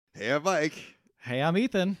Hey, I'm Mike. Hey, I'm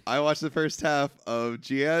Ethan. I watched the first half of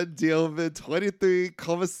Jeanne, Dielman 23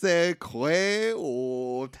 Commissaire Quai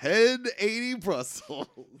or 1080 Brussels.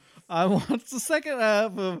 I watched the second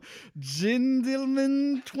half of Jeanne,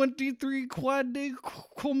 Dielman 23 Quad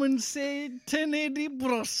Commence 1080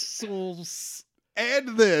 Brussels. And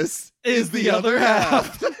this Is the other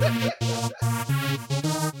half.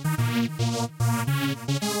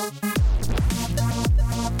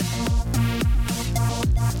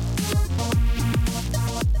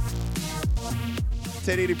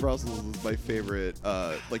 1080 Brussels is my favorite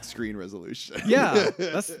screen resolution. Yeah,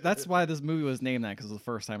 that's why this movie was named that, because it was the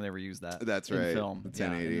first time they ever used that. That's in right. film.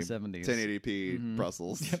 1080. In the 70s. 1080p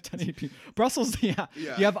Brussels. Yeah, 1080p. Brussels, yeah.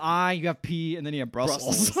 You have I, you have P, and then you have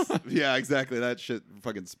Brussels. Yeah, exactly. That shit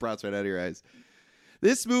fucking sprouts right out of your eyes.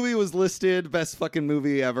 This movie was listed best fucking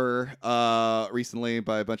movie ever recently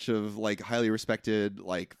by a bunch of highly respected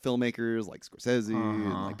filmmakers like Scorsese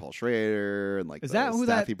and Paul Schrader and is that who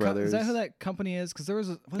that brothers. Is that who that company is? Because there was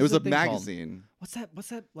it was a magazine. Called? What's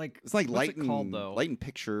that like? It's like Light and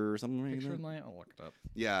Picture or something. Picture and Light. I'll look it up.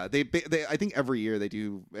 Yeah, they I think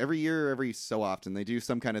every so often they do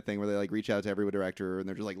some kind of thing where they reach out to every director and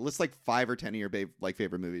they're just list 5 or 10 of your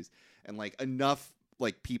favorite movies, and enough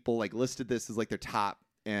people listed this as their top,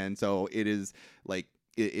 and so it is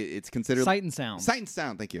it's considered Sight and Sound.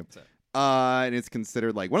 Thank you. And it's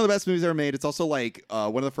considered one of the best movies ever made. It's also one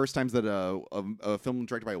of the first times that a film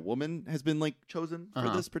directed by a woman has been chosen for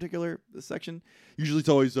this section. Usually it's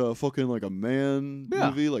always fucking a man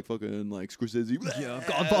movie, fucking Scorsese. Yeah,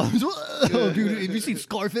 Godfather. Dude, have you seen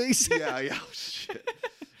Scarface? Yeah. Oh, shit.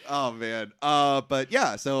 Oh man. But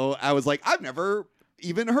yeah. So I was I've never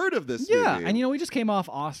even heard of this movie. Yeah, and we just came off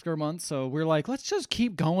Oscar month, so we're let's just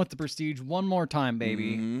keep going with the Prestige one more time,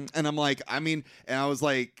 baby. Mm-hmm. And I'm I was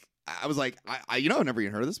I've never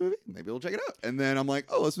even heard of this movie. Maybe we'll check it out. And then I'm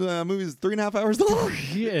oh, this movie is 3.5 hours long.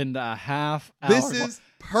 3.5 hours. This is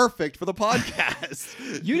perfect for the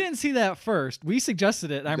podcast. You didn't see that first. We suggested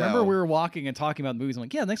it. And I remember we were walking and talking about the movies. I'm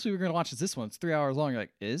yeah, next week we're going to watch this one. It's 3 hours long. You're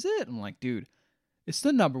like, is it? I'm dude, it's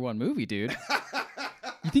the #1 movie, dude.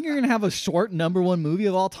 You think you're gonna have a short #1 movie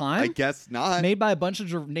of all time? I guess not. Named by a bunch of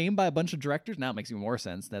directors. Now it makes even more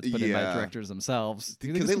sense. That's put in by directors themselves.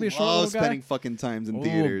 Because they love spending fucking times in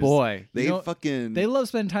theaters. Oh boy, they love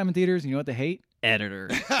spending time in theaters. You know what they hate?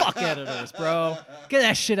 Editors. Fuck editors, bro. Get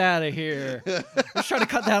that shit out of here. I'm trying to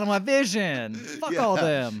cut down on my vision. Fuck all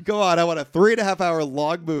them. Go on. I want a 3.5 hour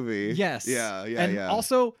long movie. Yes. Yeah. And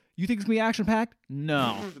also, you think it's gonna be action packed?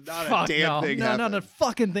 No. Not a damn thing happens. Not a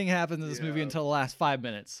fucking thing happens in this movie until the last 5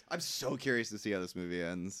 minutes. I'm so curious to see how this movie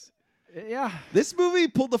ends. Yeah. This movie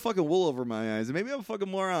pulled the fucking wool over my eyes, and maybe I'm a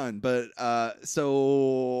fucking moron, but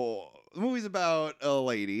so the movie's about a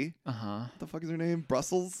lady. What the fuck is her name?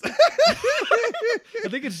 Brussels? I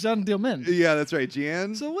think it's Jeanne Dielman. Yeah, that's right,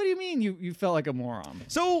 Jeanne. So what do you mean you felt like a moron?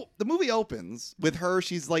 So the movie opens with her.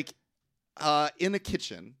 She's in a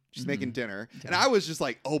kitchen. She's making dinner. Yeah. And I was just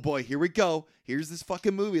oh boy, here we go. Here's this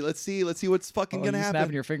fucking movie. Let's see what's fucking gonna happen.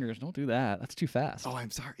 Snapping your fingers. Don't do that. That's too fast. Oh,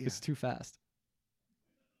 I'm sorry. Yeah. It's too fast.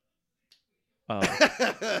 Oh,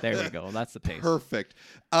 there we go. That's the pace. Perfect.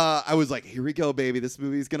 I was here we go, baby. This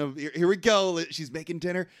movie's gonna. Here we go. She's making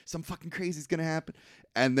dinner. Some fucking crazy's gonna happen.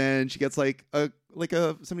 And then she gets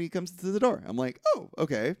somebody comes to the door. I'm oh,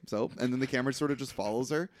 okay. So, and then the camera sort of just follows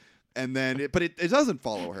her. And then, it doesn't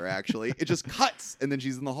follow her, actually. It just cuts, and then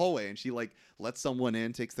she's in the hallway, and she, lets someone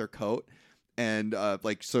in, takes their coat, and,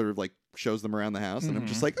 shows them around the house. And I'm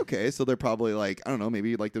just okay, so they're probably, I don't know,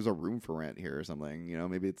 maybe, there's a room for rent here or something.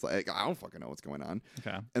 Maybe it's I don't fucking know what's going on.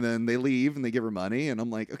 Okay. And then they leave, and they give her money, and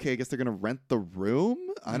I'm okay, I guess they're going to rent the room?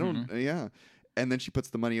 I don't, yeah. And then she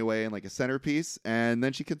puts the money away in, a centerpiece, and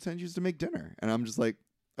then she continues to make dinner. And I'm just okay,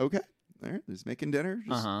 all right, just making dinner.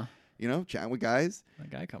 Just, chatting with guys. That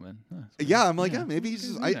guy coming. Yeah, I'm yeah, maybe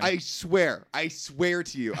he's just. I swear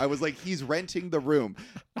to you, I was he's renting the room.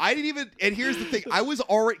 I didn't even. And here's the thing, I was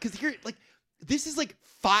already because here, this is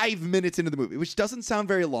 5 minutes into the movie, which doesn't sound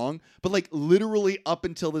very long, but literally up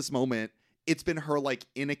until this moment, it's been her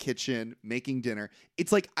in a kitchen making dinner.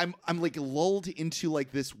 It's I'm lulled into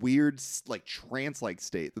this weird trance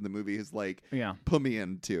state that the movie has put me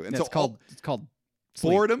into, and yeah, so it's called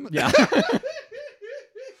boredom. Yeah.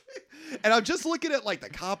 And I'm just looking at the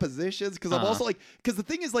compositions because I'm also because the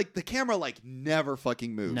thing is the camera never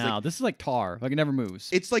fucking moves. No, this is Tar. It never moves.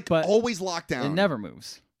 It's always locked down. It never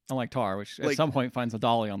moves. Unlike Tar, which at some point finds a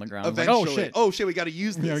dolly on the ground. Eventually, oh shit, we got to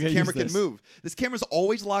use this. The camera can move. This camera's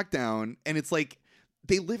always locked down, and it's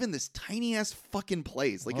they live in this tiny ass fucking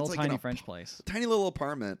place. It's tiny French place, tiny little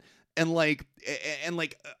apartment. And like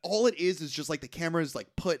all it is just like the camera is like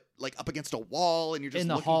put like up against a wall and you're just in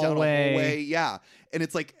the looking down a hallway. hallway. Yeah. And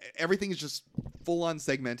it's like everything is just full on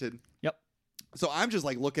segmented. Yep. So I'm just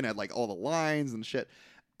like looking at like all the lines and shit.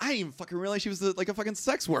 I didn't even fucking realize she was like a fucking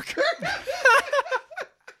sex worker.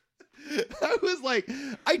 I was like,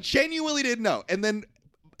 I genuinely didn't know. And then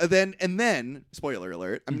spoiler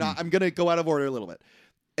alert, I'm gonna go out of order a little bit.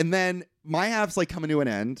 And then my half's like coming to an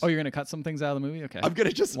end. Oh, you're gonna cut some things out of the movie? Okay. I'm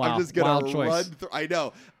just gonna Wild run choice. through. I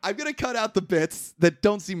know. I'm gonna cut out the bits that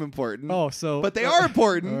don't seem important. Oh, so but they are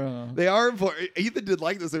important. They are important. Ethan did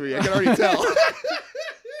like this movie. I can already tell.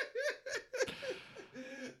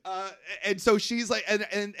 And so she's like,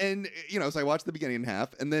 and you know, so I watched the beginning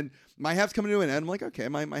half, and then my half's coming to an end. I'm like, okay,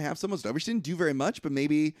 my half's almost over. She didn't do very much, but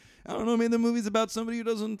maybe, I don't know, maybe the movie's about somebody who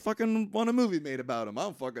doesn't fucking want a movie made about him. I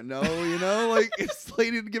don't fucking know, you know? Like, this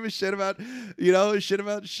lady didn't give a shit about, you know,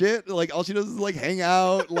 shit. Like, all she does is, like, hang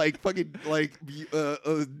out, like, fucking, like,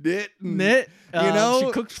 knit. Knit. You know?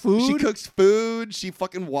 She cooks food. She cooks food. She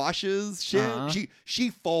fucking washes shit. She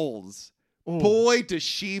folds. Ooh. Boy, does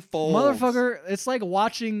she fold. Motherfucker, it's like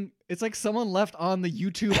watching, it's like someone left on the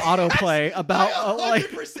YouTube autoplay about like.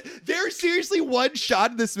 There's seriously one shot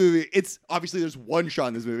in this movie. It's obviously there's one shot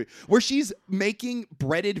in this movie where she's making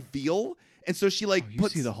breaded veal. And so she like you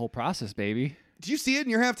see the whole process, baby. Do you see it in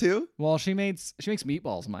your half too? Well, she makes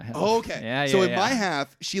meatballs in my half. Oh, okay. Yeah. So in my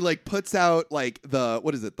half, she like puts out like the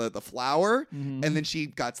flour, and then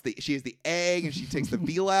she has the egg, and she takes the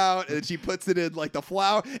veal out, and then she puts it in like the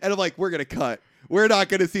flour, and I'm like, we're gonna cut. We're not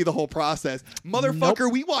gonna see the whole process, motherfucker.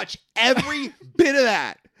 Nope. We watch every bit of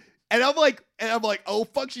that. And I'm like, oh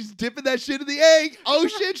fuck, she's dipping that shit in the egg. Oh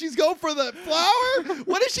shit, she's going for the flour.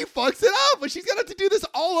 What if she fucks it up? But she's gonna have to do this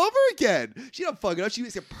all over again. She don't fuck it up. She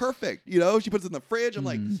makes it perfect. You know, she puts it in the fridge. I'm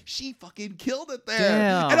like, she fucking killed it there.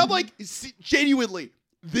 Damn. And I'm like, genuinely,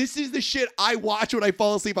 this is the shit I watch when I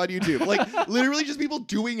fall asleep on YouTube. Like literally just people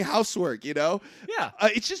doing housework. You know? Yeah.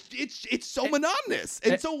 It's so monotonous.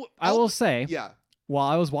 And so I will say, yeah. While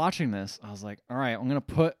I was watching this, I was like, all right, I'm going to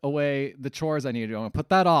put away the chores I need to do. I'm going to put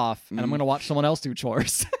that off, and I'm going to watch someone else do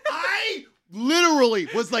chores. I literally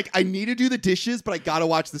was like, I need to do the dishes, but I got to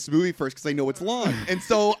watch this movie first because I know it's long. And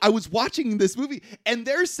so I was watching this movie, and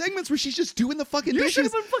there's segments where she's just doing the fucking dishes. You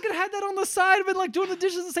should have fucking had that on the side and been like doing the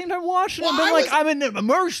dishes at the same time washing them. I'm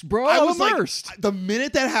immersed, bro. I'm immersed. Like, the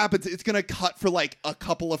minute that happens, it's going to cut for like a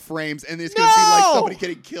couple of frames, and it's going to be like somebody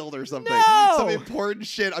getting killed or something. No! Some important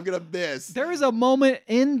shit I'm going to miss. There is a moment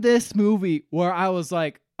in this movie where I was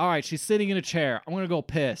like, all right, she's sitting in a chair. I'm going to go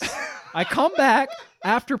piss. I come back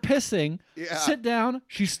after pissing, sit down.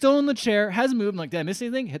 She's still in the chair, hasn't moved. I'm like, did I miss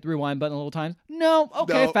anything? Hit the rewind button a little time. No.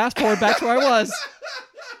 Okay, fast forward back to where I was.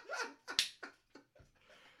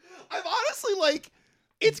 I'm honestly like,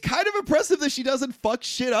 it's kind of impressive that she doesn't fuck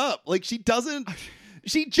shit up. Like, she doesn't.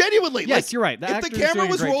 She genuinely. Yes, like, you're right. If the camera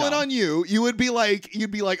was rolling on you, you'd be like,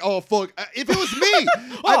 oh fuck. If it was me,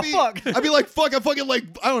 I'd be like, fuck. I fucking like,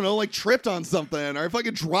 I don't know, like tripped on something, or if I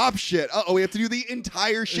could drop shit. Oh, we have to do the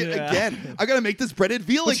entire shit again. I gotta make this breaded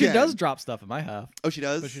veal again. She does drop stuff in my half. Oh, she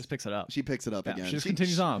does. But she just picks it up. She picks it up again. She just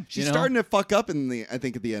continues on. She's starting to fuck up in the. I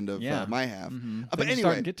think at the end of my half. But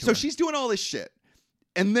anyway, so she's doing all this shit,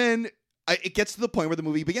 and then. It gets to the point where the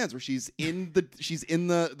movie begins, where she's in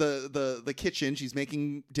the kitchen, she's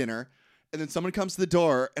making dinner, and then someone comes to the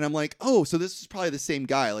door, and I'm like, oh, so this is probably the same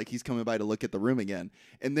guy, like he's coming by to look at the room again,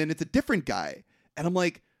 and then it's a different guy, and I'm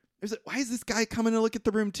like, why is this guy coming to look at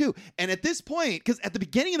the room too? And at this point, because at the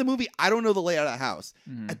beginning of the movie, I don't know the layout of the house.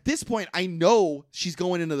 At this point, I know she's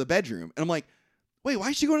going into the bedroom, and I'm like, wait,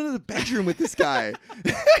 why is she going into the bedroom with this guy?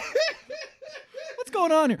 What's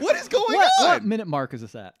going on here? What is going on? What minute mark is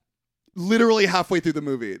this at? Literally halfway through the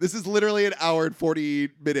movie. This is literally an hour and 40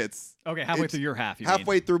 minutes. Okay, halfway through your half.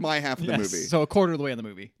 Halfway through my half of the movie. So a quarter of the way in the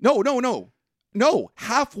movie. No.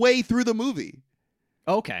 Halfway through the movie.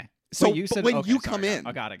 Okay. So wait, you said, when you come in.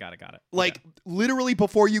 I got it. Like, literally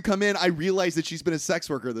before you come in, I realized that she's been a sex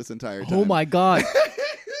worker this entire time. Oh my God.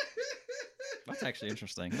 That's actually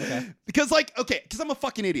interesting. Okay. Because I'm a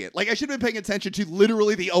fucking idiot. Like, I should have been paying attention to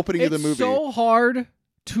literally the opening of the movie. It's so hard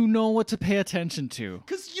to know what to pay attention to.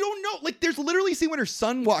 Because you don't know. Like, there's literally a scene when her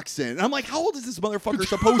son walks in. And I'm like, how old is this motherfucker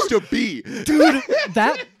supposed to be? Dude,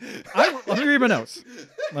 let me read my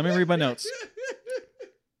notes.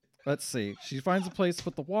 Let's see. She finds a place to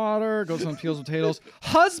put the water, goes on peels potatoes.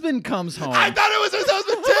 Husband comes home. I thought it was her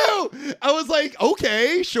husband too. I was like,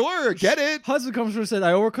 okay, sure, get it. Husband comes home and said,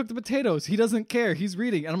 I overcooked the potatoes. He doesn't care. He's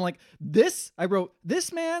reading. And I'm like, this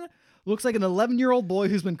man looks like an 11-year-old boy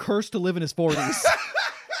who's been cursed to live in his 40s.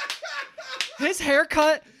 His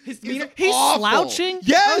haircut, his demeanor, he's awful. slouching.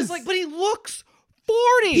 Yes. I was like, but he looks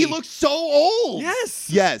 40. He looks so old.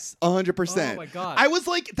 Yes, 100%. Oh my god! I was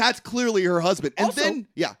like, that's clearly her husband. And Also, then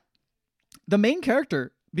the main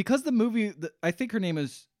character, because the movie, I think her name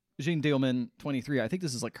is Jeanne Dielman, 23. I think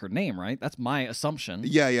this is like her name, right? That's my assumption.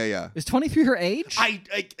 Yeah. Is 23 her age? I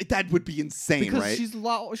that would be insane, because right? she's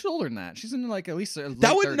older than that. She's in like at least late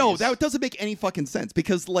that would 30s. no, that doesn't make any fucking sense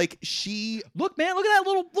because like she look at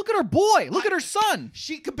her boy, look at her son.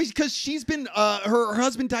 Because she's been her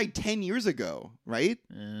husband died 10 years ago, right?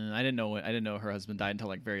 I didn't know her husband died until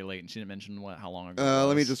like very late, and she didn't mention how long ago.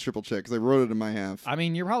 Let me just triple check because I wrote it in my half. I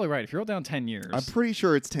mean, you're probably right. If you wrote down 10 years, I'm pretty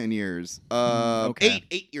sure it's 10 years. Okay.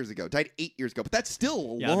 8 years ago. Died 8 years ago, but that's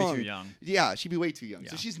still yeah, long. I'd be too young. Yeah, she'd be way too young. Yeah.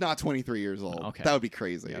 So she's not 23 years old. Okay. That would be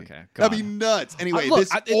crazy. Okay. That'd be nuts. Anyway, Look,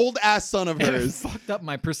 this old ass son of It hers. fucked up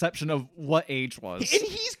my perception of what age was. And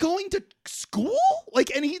he's going to school?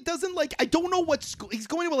 Like, and he doesn't like. I don't know what school he's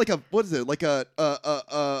going to. Like a what is it? Like a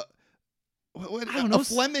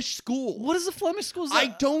Flemish school. What is a Flemish school? I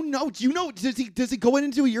don't know. Do you know? Does he go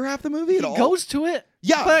into a year half the movie at all? He goes to it.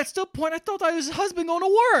 Yeah. But at still point, I thought that was his husband going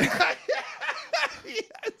to work.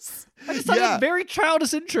 Yes. I just thought he had very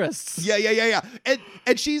childish interests. Yeah.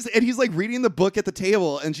 And he's like reading the book at the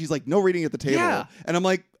table, and she's like, no reading at the table. Yeah. And I'm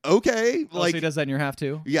like, okay. So like he does that in your half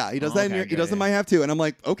too? Yeah, he does that. Okay, He does in my half too. And I'm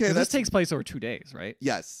like, okay, this takes place over 2 days, right?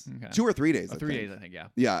 Yes. Okay. 2 or 3 days. 3 days, I think. Yeah.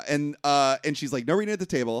 Yeah, and she's like, no reading at the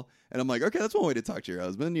table, and I'm like, okay, that's one way to talk to your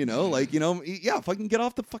husband, like, fucking get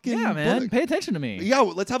off the fucking man, book. pay attention to me. Yeah,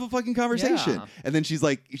 let's have a fucking conversation. Yeah. And then she's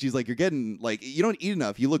like, you're getting like, you don't eat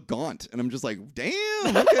enough, you look gaunt, and I'm just like,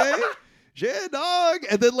 damn, okay. Shit, dog.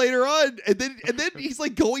 And then later on, and then he's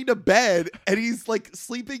like going to bed, and he's like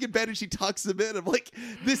sleeping in bed, and she tucks him in. I'm like,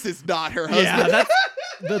 this is not her husband.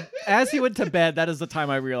 Yeah, as he went to bed, that is the time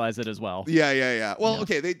I realized it as well. Yeah. Well,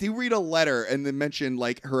 okay, they do read a letter and then mention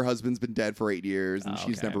like her husband's been dead for 8 years and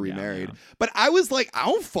she's never remarried. Yeah. But I was like, I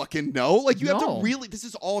don't fucking know. Like, you have to really. This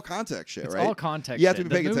is all context shit, it's right? All context. You have to be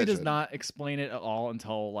paying attention. The movie attention. does not explain it at all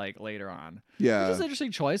until like later on. Yeah, which is an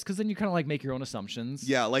interesting choice because then you kind of like make your own assumptions.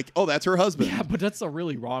 Yeah, like, oh, that's her husband. Yeah, but that's a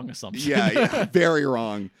really wrong assumption. Yeah, very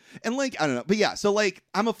wrong. And like, I don't know, but yeah, so like,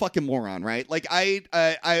 I'm a fucking moron, right? Like, I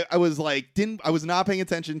was like, I was not paying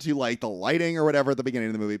attention to like the lighting or whatever at the beginning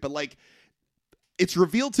of the movie, but like, it's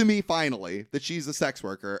revealed to me finally that she's a sex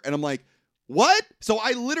worker, and I'm like, what? So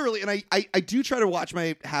I literally, and I do try to watch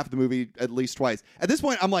my half of the movie at least twice. At this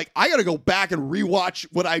point, I'm like, I gotta go back and rewatch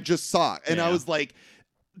what I just saw, and I was like,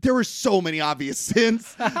 there were so many obvious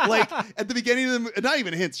hints. Like at the beginning of the, not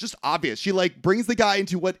even hints, just obvious. She like brings the guy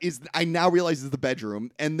into what is, I now realize, is the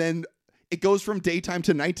bedroom, and then it goes from daytime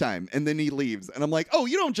to nighttime, and then he leaves, and I'm like, oh,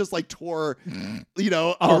 you don't just like tour,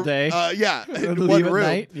 all day, in one room,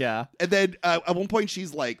 night? Yeah. And then at one point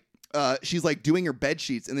she's like doing her bed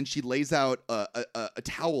sheets, and then she lays out a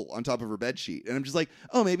towel on top of her bed sheet, and I'm just like,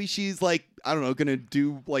 oh, maybe she's like, I don't know, gonna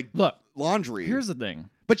do like laundry. Here's the thing.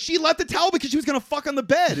 But she left the towel because she was gonna fuck on the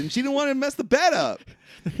bed, and she didn't want to mess the bed up.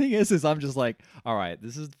 The thing is I'm just like, all right,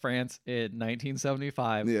 this is France in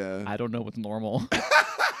 1975. Yeah, I don't know what's normal.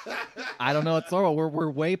 I don't know what's normal. We're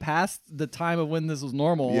way past the time of when this was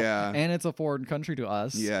normal. Yeah, and it's a foreign country to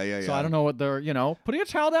us. Yeah. So I don't know what they're, putting a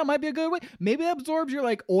towel down might be a good way. Maybe it absorbs your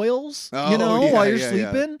like oils, while you're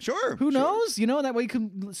sleeping. Sure. Who knows? That way you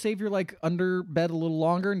can save your like under bed a little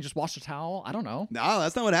longer and just wash the towel. I don't know. No,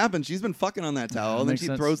 that's not what happened. She's been fucking on that towel, and then she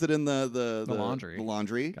throws it in the laundry. The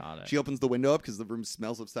laundry. Got it. She opens the window up because the room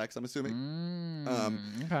smells of sex, I'm assuming.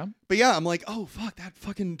 Okay. But yeah, I'm like, oh fuck, that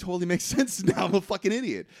fucking totally makes sense now. I'm a fucking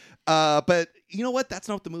idiot. But you know what? That's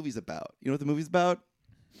not what the movie's about. You know what the movie's about?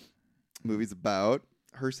 The movie's about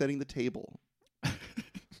her setting the table.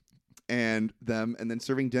 And then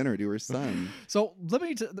serving dinner to her son. So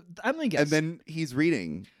I'm gonna guess. And then he's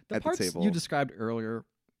reading the at parts the table you described earlier.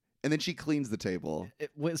 And then she cleans the table.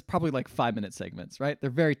 It was probably like 5-minute segments, right?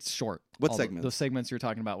 They're very short. What segments? Those segments you're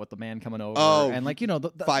talking about with the man coming over. Oh, and like,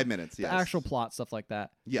 the 5 minutes, the yes. actual plot, stuff like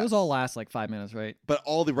that. Yes. Those all last like 5 minutes, right? But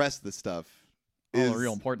all the rest of the stuff all is the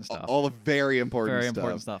real important stuff. All the very important very stuff.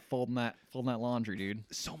 Important stuff. Folding that laundry, dude.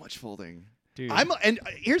 So much folding. Dude. And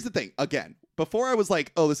here's the thing. Again, before I was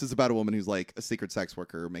like, oh, this is about a woman who's like a secret sex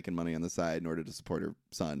worker making money on the side in order to support her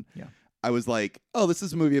son. Yeah. I was like, oh, this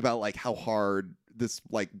is a movie about like how hard this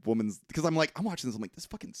like woman's, because I'm watching this, I'm like, this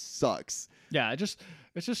fucking sucks. Yeah, it's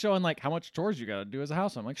just showing like how much chores you gotta do as a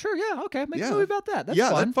housewife. I'm like, sure, yeah, okay, make a movie about that. That's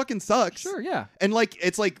fun. That fucking sucks. Sure, yeah. And like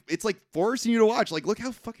it's like forcing you to watch. Like, look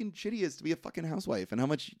how fucking shitty it is to be a fucking housewife, and how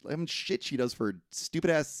much shit she does for her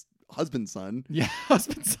stupid ass husband son. Yeah,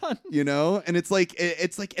 husband son. And it's like,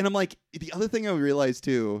 and I'm like, the other thing I realized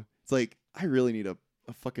too, it's like, I really need a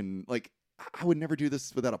fucking, like, I would never do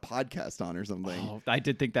this without a podcast on or something. Oh, I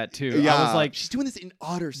did think that too. Yeah. I was like, she's doing this in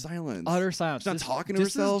utter silence. utter silence. She's not talking to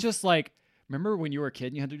herself. This is just like, remember when you were a kid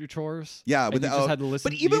and you had to do chores? Yeah, and but you just had to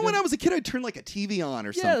listen. But even when I was a kid, I'd turn like a TV on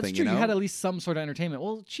or something. That's true. You know, You had at least some sort of entertainment.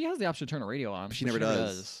 Well, she has the option to turn a radio on. But she never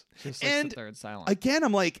does. She just like, sit there in silence. Again,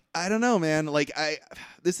 I'm like, I don't know, man. Like,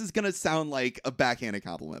 this is gonna sound like a backhanded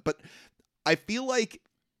compliment, but I feel like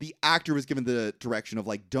the actor was given the direction of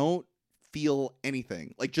like, don't feel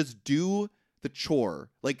anything. Like, just do the chore.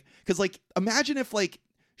 Like, because like, imagine if like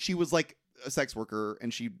she was like a sex worker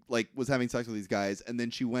and she like was having sex with these guys, and then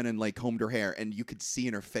she went and like combed her hair, and you could see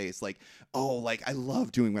in her face like, oh, like I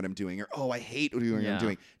love doing what I'm doing, or oh, I hate doing what I'm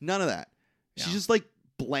doing. None of that. Yeah. She's just like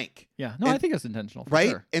blank. Yeah. No, I think it's intentional. For right?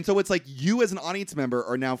 Sure. And so it's like you as an audience member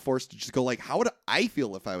are now forced to just go like, how would I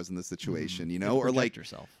feel if I was in this situation? You know, or like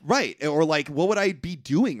yourself. Right. Or like, what would I be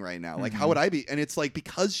doing right now? Like, how would I be? And it's like,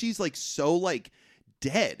 because she's like so like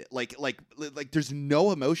dead, like there's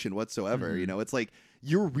no emotion whatsoever. You know, it's like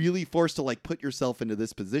you're really forced to like put yourself into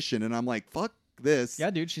this position. And I'm like, fuck this.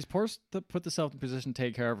 Yeah, dude, she's forced to put herself in position to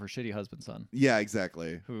take care of her shitty husband's son. Yeah,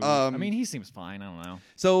 exactly. Who, I mean, he seems fine. I don't know.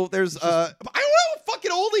 So there's I don't know how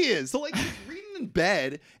fucking old he is. So like he's reading in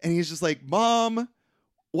bed, and he's just like, Mom,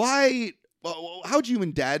 why? How'd you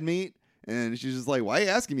and Dad meet? And she's just like, why are you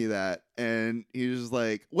asking me that? And he's just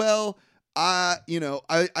like, well, I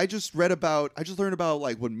just learned about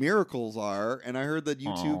like what miracles are, and I heard that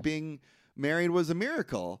you two being married was a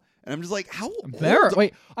miracle. And I'm just like, how old?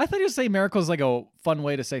 Wait, I thought you were saying miracle is like a fun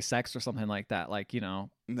way to say sex or something like that. Like, you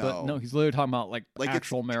know. No. But no, he's literally talking about like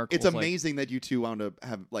actual miracles. It's amazing that you two wound up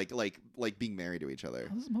have like being married to each other.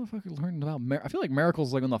 How does this motherfucker learn about I feel like miracles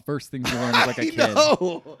is like one of the first things you learn as like a kid. I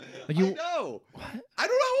know. Like I know. What? I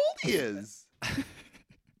don't know how old he is.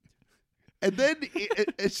 And then I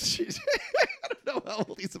don't know how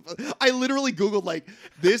old he's supposed. I literally Googled like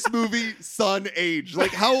this movie son age. Like,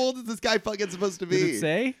 how old is this guy fucking supposed to be? Did it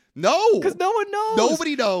say? No, because no one knows.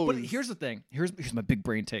 Nobody knows. But here's the thing. Here's my big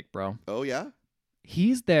brain take, bro. Oh yeah.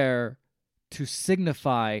 He's there to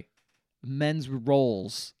signify men's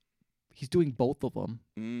roles. He's doing both of them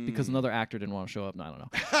because another actor didn't want to show up. No, I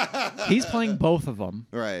don't know. He's playing both of them,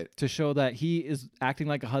 right, to show that he is acting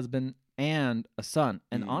like a husband and a son.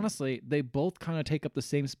 And honestly, they both kind of take up the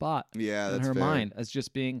same spot in her mind as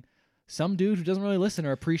just being some dude who doesn't really listen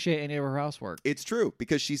or appreciate any of her housework. It's true,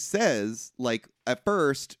 because she says, like, at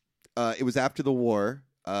first, it was after the war,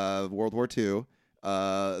 World War II.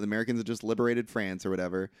 The Americans had just liberated France or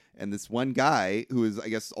whatever, and this one guy who was, I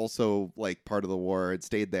guess, also like part of the war had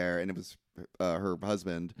stayed there, and it was her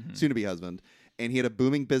husband, soon-to-be husband, and he had a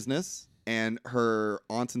booming business, and her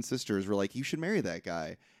aunts and sisters were like, you should marry that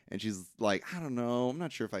guy. And she's like, I don't know, I'm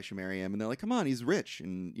not sure if I should marry him. And they're like, come on, he's rich,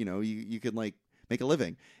 and you know, you could like make a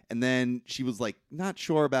living. And then she was like, not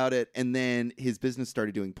sure about it, and then his business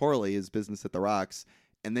started doing poorly, his business at the Rocks,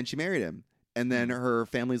 and then she married him. And then her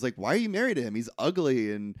family's like, why are you married to him? He's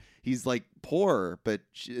ugly and he's like poor, but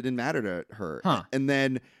it didn't matter to her. Huh. And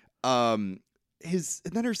then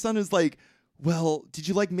her son is like, well, did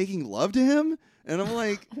you like making love to him? And I'm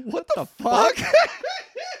like, what the fuck?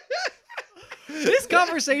 This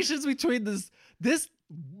conversation's between this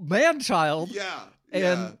man-child. Yeah.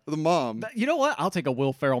 And the mom. You know what? I'll take a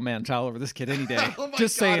Will Ferrell man-child over this kid any day. Oh my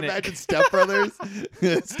Just God, saying imagine Step Brothers.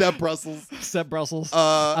 Step Brussels. Step Brussels.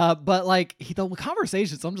 But like the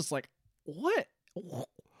conversations, I'm just like, what?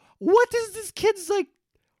 What is this kid's like?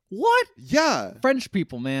 What? Yeah. French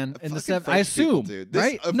people, man. In the Fucking 70s, I assume, people, dude.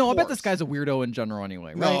 right? Of No, I bet course. this guy's a weirdo in general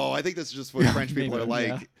anyway, right? No, I think that's just what French people are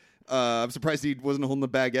like. Yeah. I'm surprised he wasn't holding a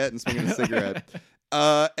baguette and smoking a cigarette.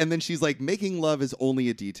 And then she's like, making love is only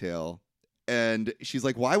a detail. And she's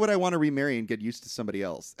like, why would I want to remarry and get used to somebody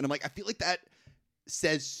else? And I'm like, I feel like that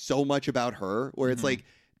says so much about her, where it's like,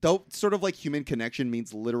 though sort of like human connection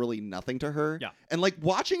means literally nothing to her. Yeah. And like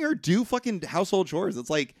watching her do fucking household chores, it's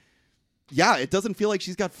like, yeah, it doesn't feel like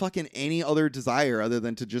she's got fucking any other desire other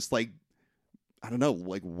than to just like, I don't know,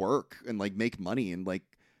 like work and like make money and like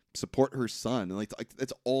support her son. And like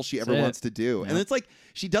that's all she ever wants to do. Yeah. And it's like,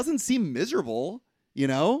 she doesn't seem miserable, you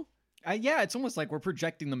know? Yeah, it's almost like we're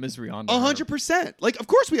projecting the misery onto 100%. Like, of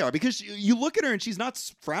course we are, because you look at her and she's not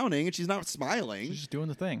frowning and she's not smiling. She's just doing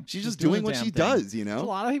the thing. She's just doing what she does, you know? That's what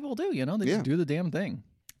a lot of people do, you know? They just do the damn thing.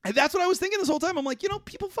 And that's what I was thinking this whole time. I'm like, you know,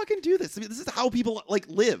 people fucking do this. I mean, this is how people like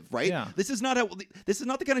live, right? Yeah. This is not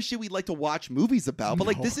the kind of shit we like to watch movies about, but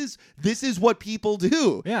like this is what people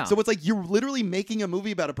do. Yeah. So it's like you're literally making a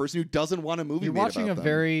movie about a person who doesn't want a movie. You're made watching about a them.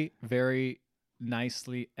 very, very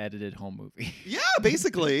nicely edited home movie. Yeah,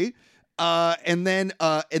 basically. And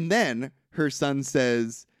then her son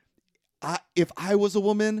says, if I was a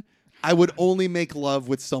woman, I would only make love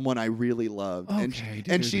with someone I really loved. Okay,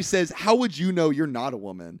 and she says, how would you know you're not a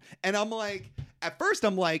woman? And I'm like, at first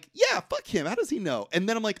I'm like, yeah, fuck him. How does he know? And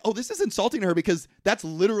then I'm like, oh, this is insulting her because that's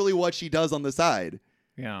literally what she does on the side.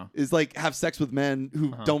 Yeah. Is like have sex with men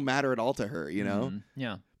who don't matter at all to her, you know?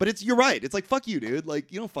 Yeah. But you're right. It's like, fuck you, dude.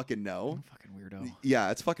 Like, you don't fucking know. Fucking weirdo.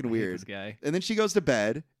 Yeah, it's fucking weird. This guy. And then she goes to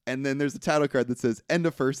bed, and then there's a title card that says, end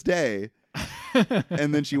of first day.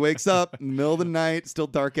 And then she wakes up in the middle of the night, still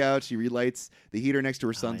dark out. She relights the heater next to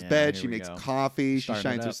her son's bed. She makes coffee. She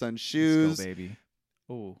shines her son's shoes. Let's go, baby.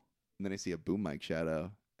 Oh. And then I see a boom mic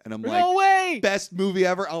shadow. And I'm no way! Best movie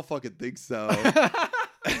ever? I don't fucking think so.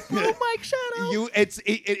 Boom mic shadow. It's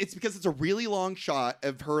because it's a really long shot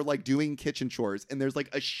of her like doing kitchen chores, and there's like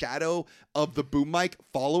a shadow of the boom mic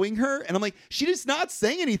following her, and I'm like, she is not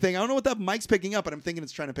saying anything. I don't know what that mic's picking up, but I'm thinking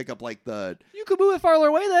it's trying to pick up like the. You could move it farther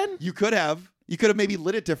away then. You could have maybe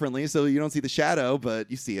lit it differently so you don't see the shadow, but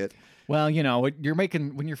you see it. Well, you know, when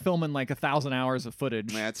you're filming like 1,000 hours of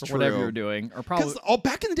footage that's or whatever you're doing, or probably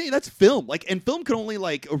back in the day, that's film. Like, and film could only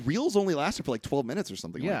reels only lasted for like 12 minutes or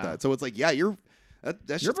something like that. So it's like, yeah, you're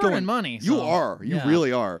burning money. You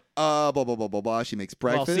really are. Blah blah blah blah blah. She makes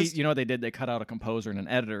breakfast. Well, see, you know what they did? They cut out a composer and an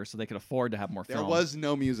editor so they could afford to have more film. There was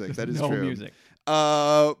no music. That is no true. No music.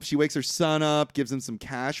 She wakes her son up, gives him some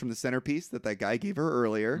cash from the centerpiece that guy gave her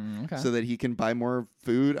earlier, so that he can buy more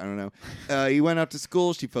food. I don't know. He went out to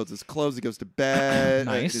school. She folds his clothes. He goes to bed.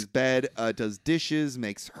 Nice. His bed. Does dishes.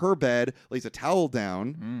 Makes her bed. Lays a towel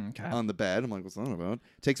down on the bed. I'm like, what's that about?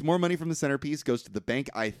 Takes more money from the centerpiece. Goes to the bank.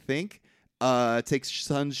 I think. Takes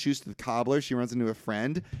son's shoes to the cobbler. She runs into a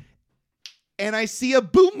friend, and I see a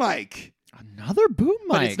boom mic. Another boom mic.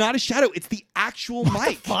 But it's not a shadow. It's the actual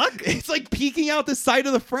mic. The fuck? It's like peeking out the side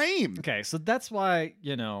of the frame. Okay, so that's why,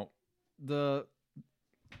 you know, the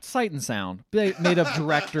Sight and Sound, made of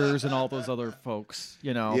directors and all those other folks,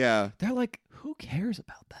 you know. Yeah. They're like, who cares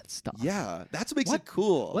about that stuff? Yeah, that's what makes it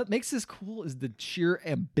cool. What makes this cool is the sheer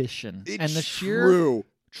ambition and the sheer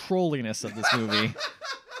trolliness of this movie.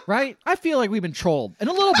 Right? I feel like we've been trolled. And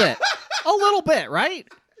a little bit. A little bit, right?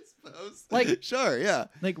 I suppose. Like, sure, yeah.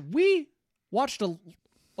 Like, we watched a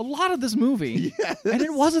lot of this movie, and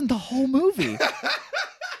it wasn't the whole movie.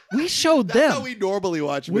 We showed them. That's how we normally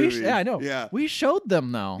watch movies. Yeah, I know. Yeah. We showed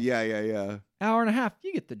them, though. Yeah. Hour and a half.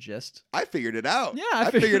 You get the gist. I figured it out. Yeah, I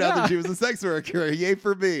figured out that she was a sex worker. Yay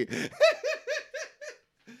for me.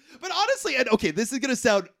 But honestly, and okay, this is going to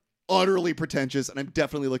sound utterly pretentious, and I'm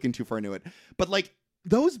definitely looking too far into it. But like,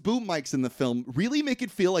 those boom mics in the film really make it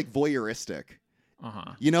feel like voyeuristic.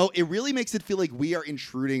 You know, it really makes it feel like we are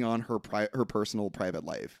intruding on her personal private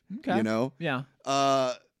life. Okay. You know? Yeah.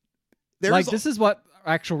 This is what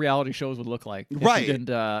actual reality shows would look like. Right.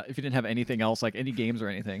 If you didn't have anything else, like any games or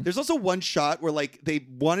anything. There's also one shot where like they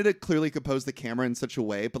wanted to clearly compose the camera in such a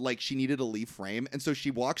way, but like she needed to leave frame. And so she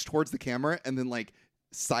walks towards the camera and then like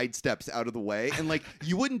sidesteps out of the way, and like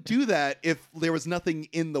you wouldn't do that if there was nothing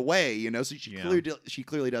in the way, you know. So she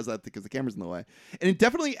clearly does that because the camera's in the way, and it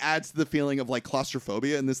definitely adds to the feeling of like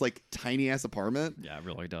claustrophobia in this like tiny ass apartment. Yeah, it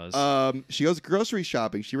really does. She goes grocery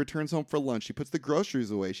shopping. She returns home for lunch. She puts the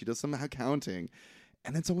groceries away. She does some accounting,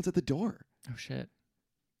 and then someone's at the door. Oh shit!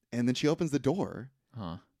 And then she opens the door.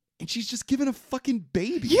 And she's just given a fucking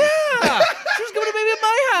baby. Yeah, she was giving a baby at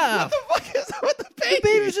my house. What the fuck is that with the baby? The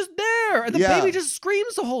baby's just there, and the baby just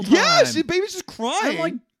screams the whole time. Yeah, the baby's just crying. I'm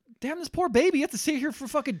like, damn, this poor baby. You have to sit here for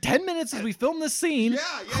fucking 10 minutes as we film this scene,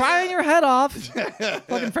 crying your head off.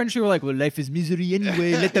 Fucking French people were like, well, life is misery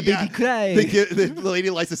anyway. Let the baby cry. The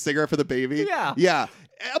lady lights a cigarette for the baby. Yeah.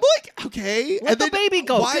 I'm like, okay. Let the baby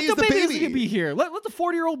go. Why is the baby going to be here? Let the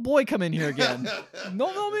 40-year-old boy come in here again.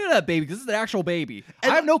 Don't mean that baby, because this is an actual baby. I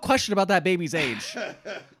have no question about that baby's age.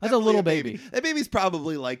 That's a little baby. That baby's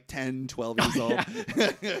probably like 10, 12 years old.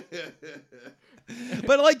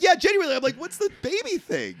 But like, yeah, genuinely, I'm like, what's the baby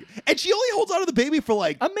thing? And she only holds on to the baby for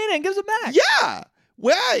like a minute and gives it back. Yeah.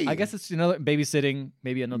 Why? I guess it's another babysitting,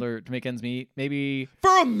 maybe another to make ends meet, maybe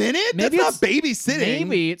for a minute. Maybe that's not babysitting.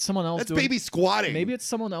 Maybe it's someone else. That's baby squatting. Maybe it's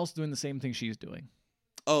someone else doing the same thing she's doing.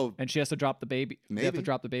 Oh, and she has to drop the baby. Maybe. They have to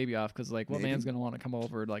drop the baby off because, like, what man's gonna want to come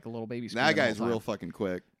over like a little baby? That guy's real fucking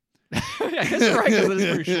quick. Yeah, I guess you're right, because it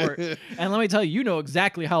is pretty short. And let me tell you, you know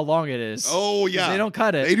exactly how long it is. Oh yeah, they don't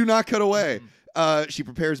cut it. They do not cut away. She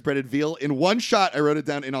prepares breaded veal in one shot. I wrote it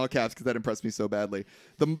down in all caps because that impressed me so badly.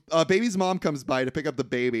 The baby's mom comes by to pick up the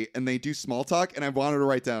baby, and they do small talk. And I wanted to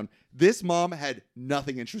write down, this mom had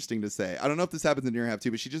nothing interesting to say. I don't know if this happens in your half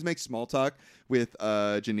too, but she just makes small talk with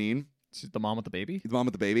Jeanne. She's the mom with the baby? The mom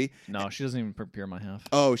with the baby. No, she doesn't even prepare my half.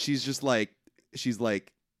 Oh, she's like,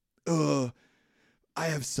 ugh. I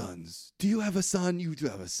have sons. Do you have a son? You do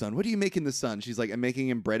have a son. What do you make in the son? She's like, I'm making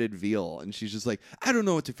him breaded veal. And she's just like, I don't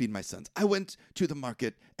know what to feed my sons. I went to the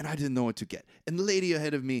market and I didn't know what to get. And the lady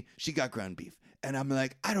ahead of me, she got ground beef. And I'm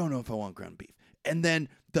like, I don't know if I want ground beef. And then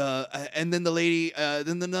then another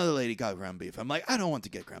lady got ground beef. I'm like, I don't want to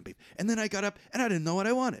get ground beef. And then I got up and I didn't know what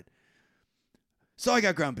I wanted. So I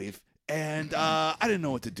got ground beef. And I didn't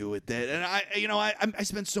know what to do with it. And I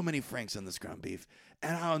spent so many francs on this ground beef.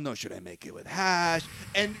 And I don't know, should I make it with hash?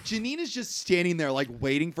 And Jeanne is just standing there, like,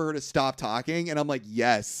 waiting for her to stop talking. And I'm like,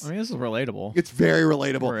 yes. I mean, this is relatable. It's very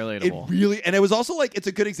relatable. Relatable. It really, and it was also, like, it's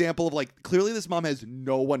a good example of, like, clearly this mom has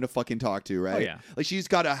no one to fucking talk to, right? Oh, yeah. Like, she's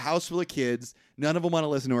got a house full of kids. None of them want to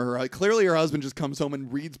listen to her. Like, clearly her husband just comes home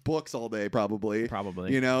and reads books all day, probably.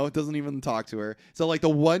 Probably. You know? Doesn't even talk to her. So, like, the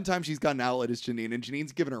one time she's got an outlet is Jeanne. And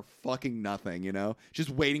Jeanne's giving her fucking nothing, you know? Just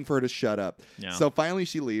waiting for her to shut up. Yeah. So, finally,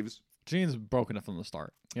 she leaves. Jeanne's broken it from the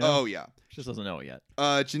start. You know? Oh, yeah. She just doesn't know it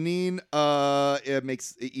yet. Jeanne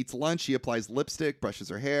eats lunch. She applies lipstick, brushes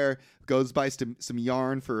her hair, goes buy some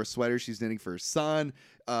yarn for a sweater she's knitting for her son,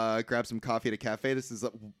 grabs some coffee at a cafe. This is,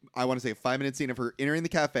 I want to say, a 5-minute scene of her entering the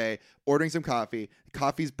cafe, ordering some coffee. The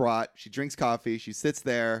coffee's brought. She drinks coffee. She sits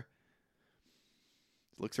there,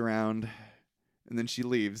 looks around, and then she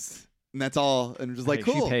leaves. And that's all. And just like,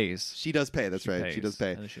 cool. She pays. She does pay. That's right. She does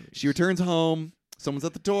pay. She returns home. Someone's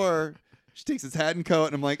at the door. She takes his hat and coat,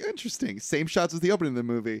 and I'm like, interesting. Same shots as the opening of the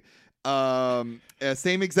movie.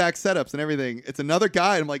 Same exact setups and everything. It's another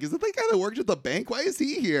guy. And I'm like, is it that guy that worked at the bank? Why is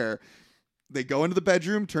he here? They go into the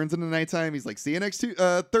bedroom, turns into nighttime. He's like, see you next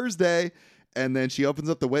Thursday. And then she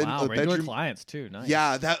opens up the window. Wow, regular clients too. Nice.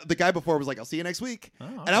 Yeah, the guy before was like, I'll see you next week. Oh,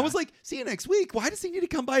 okay. And I was like, see you next week? Why does he need to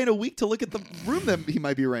come by in a week to look at the room that he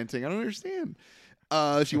might be renting? I don't understand.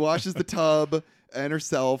 She washes the tub and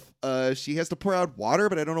herself. She has to pour out water,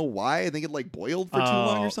 but I don't know why. I think it like boiled for too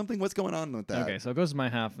long or something. What's going on with that? Okay, so it goes to my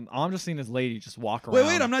half. And all I'm just seeing this lady just walk around.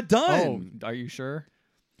 Wait, I'm not done. Oh, are you sure?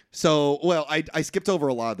 So, well, I skipped over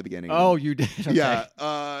a lot at the beginning. Oh, you did? Okay. Yeah.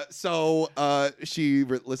 She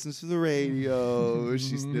listens to the radio.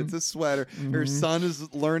 She knits a sweater. Her son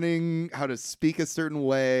is learning how to speak a certain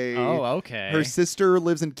way. Oh, okay. Her sister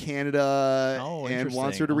lives in Canada and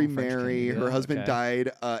wants her to remarry. Her husband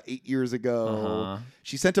died 8 years ago. Uh-huh.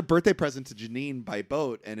 She sent a birthday present to Jeanne by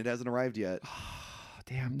boat, and it hasn't arrived yet.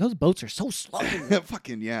 Damn, those boats are so slow.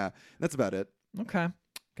 Fucking yeah. That's about it. Okay.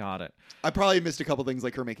 Got it. I probably missed a couple things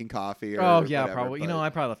like her making coffee. Or whatever, probably. I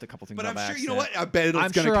probably left a couple things. But I'm sure, you know what? I bet it's I'm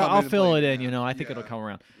gonna sure come I'll in fill like, it in. I think it'll come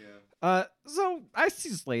around. Yeah. So I see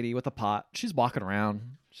this lady with a pot. She's walking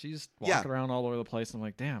around. She's walking around all over the place. I'm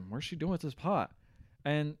like, damn, what's she doing with this pot?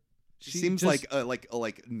 And she seems like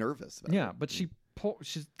nervous. About it. But she's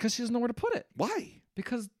because she doesn't know where to put it. Why?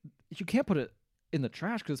 Because you can't put it in the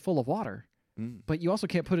trash because it's full of water. But you also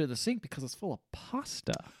can't put it in the sink because it's full of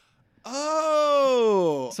pasta.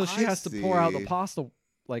 Oh, so she has to pour out the pasta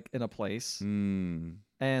like in a place, and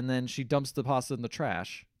then she dumps the pasta in the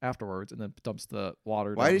trash afterwards, and then dumps the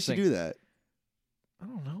water. Why did she do that? I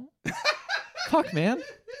don't know. Fuck, man.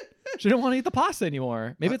 She didn't want to eat the pasta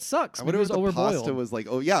anymore. Maybe it sucks. Maybe it was overboiled. Pasta was like,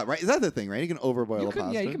 oh yeah, right. Is that the thing, right? You can overboil the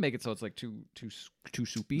pasta. Yeah, you can make it so it's like too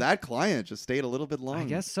soupy. That client just stayed a little bit long. I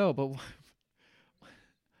guess so, but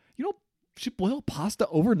she boiled pasta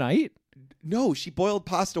overnight. No, she boiled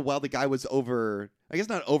pasta while the guy was over. I guess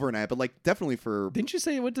not overnight, but like definitely for. Didn't you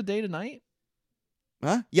say it went to day to night?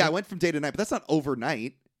 Huh? Yeah, I went from day to night, but that's not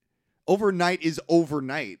overnight. Overnight is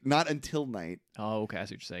overnight, not until night. Oh, okay. I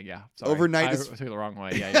see what you're saying. Yeah. Sorry. Overnight I took it the wrong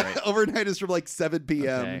way. Yeah, you're right. Overnight is from like 7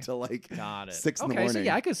 p.m. to like 6 in the morning. So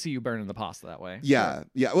yeah, I could see you burning the pasta that way. Yeah, sure.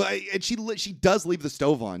 yeah. Well, and she does leave the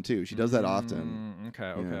stove on too. She does that often.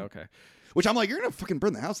 Okay. Which I'm like, you're gonna fucking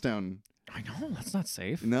burn the house down. I know, that's not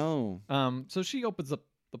safe. No. So she opens up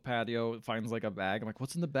the patio, finds like a bag. I'm like,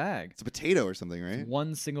 what's in the bag? It's a potato or something, right? It's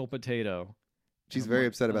one single potato. She's very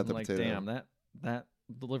upset about the potato. Damn, that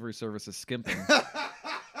delivery service is skimping.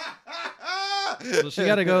 So she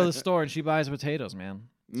got to go to the store and she buys potatoes, man.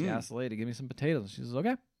 She asks the lady, give me some potatoes. She says,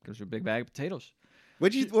 okay. Gives her a big bag of potatoes.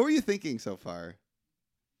 What were you thinking so far?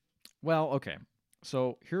 Well, okay.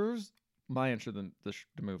 So here's my intro to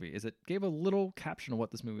the movie. Is it gave a little caption of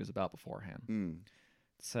what this movie is about beforehand.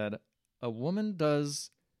 It said, a woman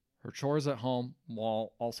does her chores at home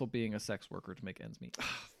while also being a sex worker to make ends meet.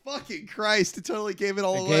 Fucking Christ. It totally gave it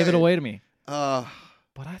all away. It gave it away to me.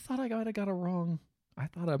 But I thought I might have got it wrong. I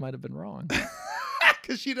thought I might have been wrong.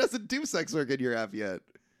 Because she doesn't do sex work in your half yet.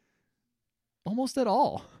 Almost at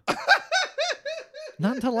all.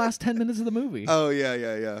 Not until the last 10 minutes of the movie. Oh,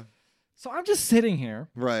 yeah. So I'm just sitting here.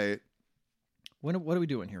 Right. What are we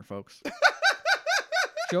doing here, folks?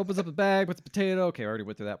 She opens up the bag with the potato. Okay, I already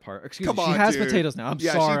went through that part. Excuse me. Come She on, has dude. potatoes now. I'm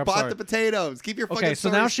Yeah, sorry. she bought the potatoes. Keep your fucking Okay, so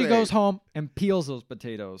story now she straight. goes home and peels those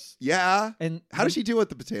potatoes. Yeah. And how does she do with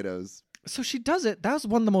the potatoes? So she does it. That was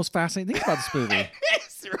one of the most fascinating things about this movie. Right?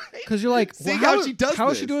 Because you're like, See well, how she does how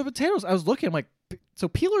is this? she doing with potatoes? I was looking, I'm like, so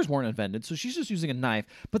peelers weren't invented, so she's just using a knife.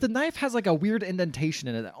 But the knife has like a weird indentation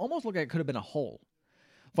in it that almost looked like it could have been a hole.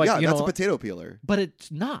 Like, yeah, you that's know, a potato peeler. But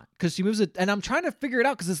it's not, because she moves it, and I'm trying to figure it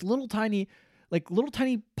out because this little tiny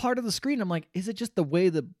part of the screen. I'm like, is it just the way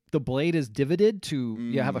the blade is divoted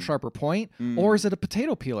to have a sharper point, or is it a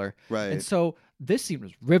potato peeler? Right. And so this scene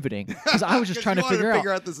was riveting because I was just trying to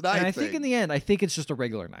figure out this knife. And I think in the end, I think it's just a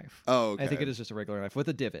regular knife. Oh, okay. I think it is just a regular knife with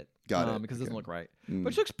a divot. Got it. Because it doesn't look right. Mm.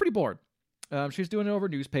 But she looks pretty bored. She's doing it over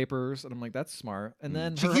newspapers, and I'm like, that's smart. And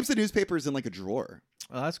then she keeps the newspapers in like a drawer.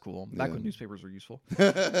 Oh, that's cool. Back when newspapers were useful.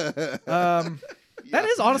 Yeah. That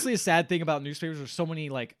is honestly a sad thing about newspapers. There's so many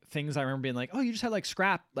like things I remember being like, oh, you just had like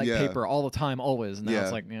scrap paper all the time, always. And now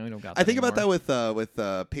it's like, we don't got that I think anymore. about that with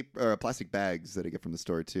paper plastic bags that I get from the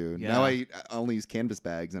store too. Yeah. Now I only use canvas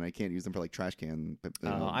bags and I can't use them for like trash can.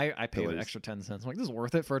 I paid an extra 10 cents. I'm like, this is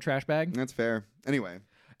worth it for a trash bag. That's fair. Anyway,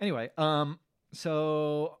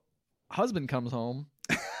 so husband comes home.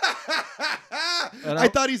 I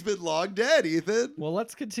thought he's been long dead, Ethan. Well,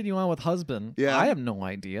 let's continue on with husband. Yeah. I have no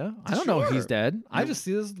idea. I don't know if he's dead. I just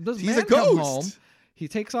see this He's man a ghost. come home. He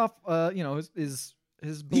takes off his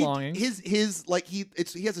belongings. He has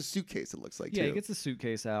a suitcase, it looks like, yeah, too. he gets the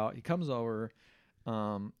suitcase out. He comes over.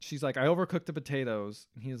 She's like, I overcooked the potatoes.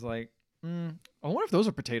 And he's like, I wonder if those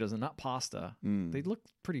are potatoes and not pasta. They look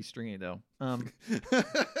pretty stringy though.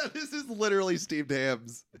 This is literally steamed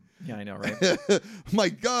hams. Yeah, I know, right? My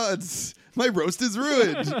God, my roast is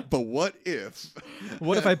ruined. But what if?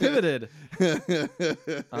 What if I pivoted?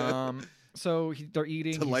 So they're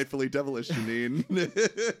eating. Delightfully devilish, Jeanne.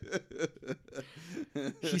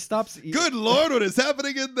 He stops eating. Good Lord, what is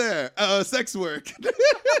happening in there? Sex work.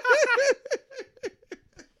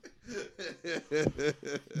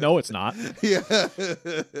 No, it's not. Yeah.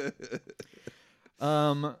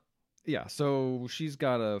 Yeah, so she's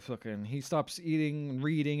got a fucking. He stops eating and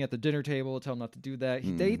reading at the dinner table. Tell him not to do that.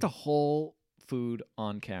 They eat the whole food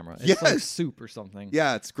on camera. It's like soup or something.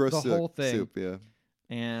 Yeah, it's gross. The whole thing. Soup,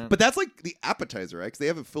 yeah. But that's like the appetizer, right? Because they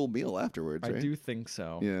have a full meal afterwards, right? I do think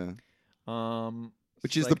so. Yeah.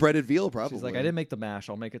 Which is like, the breaded veal, probably. She's like, I didn't make the mash.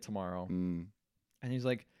 I'll make it tomorrow. Mm. And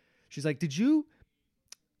she's like, did you?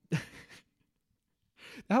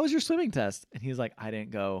 That was your swimming test. And he's like, I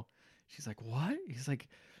didn't go. She's like, what? He's like,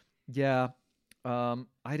 yeah, I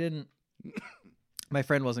didn't. My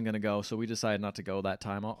friend wasn't gonna go, so we decided not to go that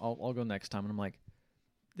time. I'll go next time. And I'm like,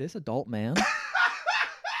 this adult man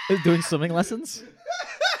is doing swimming lessons?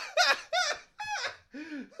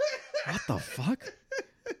 What the fuck?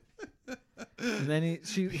 And then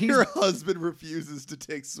your husband refuses to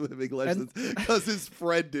take swimming lessons because his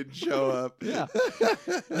friend didn't show up. Yeah.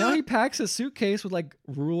 Now he packs his suitcase with like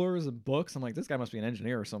rulers and books. I'm like, this guy must be an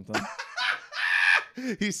engineer or something.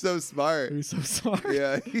 He's so smart. He's so smart.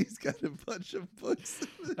 Yeah, he's got a bunch of books.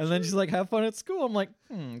 And then she's like, have fun at school. I'm like,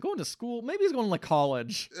 going to school? Maybe he's going to like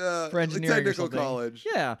college for engineering technical or something. college.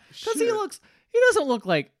 Yeah, because he doesn't look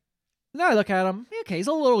like. Now I look at him. Okay, he's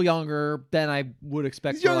a little younger than I would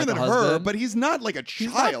expect. He's younger than her, but he's not like a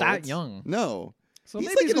child. He's not that young. No, so he's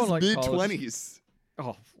maybe like he's in his going mid-20s.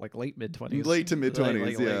 Oh, like late mid-20s. Late to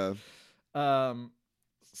mid-20s, late. yeah.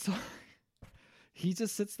 So he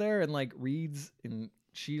just sits there and like reads, and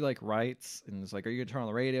she like writes, and is like, "Are you gonna turn on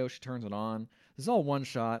the radio?" She turns it on. This is all one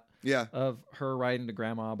shot. Yeah. Of her writing to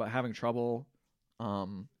grandma, but having trouble.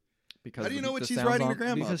 Because how do you know what she's writing to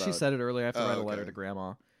grandma? Because about? she said it earlier. I have to write a letter to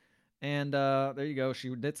grandma. And there you go. She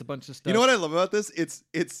knits a bunch of stuff. You know what I love about this? It's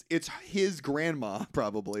his grandma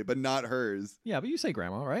probably, but not hers. Yeah, but you say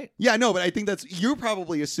grandma, right? Yeah, no, but I think you're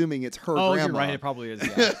probably assuming it's her grandma. You're right. It probably is.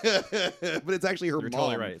 Yeah. But it's actually her mom. You're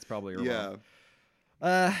totally right. It's probably her mom.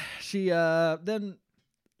 Yeah. She then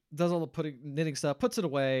does all the knitting stuff, puts it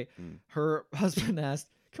away. Her husband asked,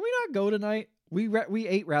 "Can we not go tonight? We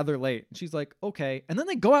ate rather late." And she's like, "Okay." And then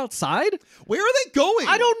they go outside. Where are they going?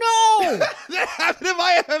 I don't know. That happened to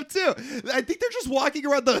my FM too. I think they're just walking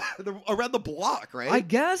around around the block, right? I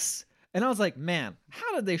guess. And I was like, man,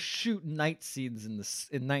 how did they shoot night scenes in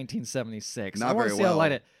 1976? Not I want very to see well. how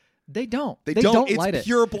light it. They don't. They don't light it. It's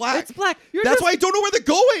pure black. It's black. That's why I don't know where they're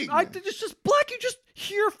going. It's just black. You just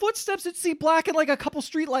hear footsteps and see black and like a couple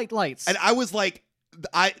street lights. And I was like,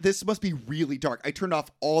 this must be really dark. I turned off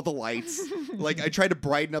all the lights. Like I tried to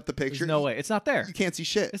brighten up the picture. There's no way. It's not there. You can't see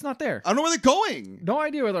shit. It's not there. I don't know where they're going. No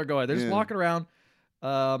idea where they're going. They're just walking around.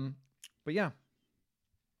 But yeah.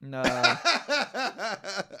 No. I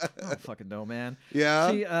don't fucking know, man.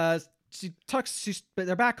 Yeah.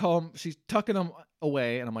 They're back home. She's tucking him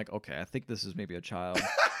away, and I'm like, okay, I think this is maybe a child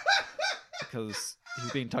because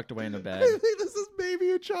he's being tucked away in the bed. I think this is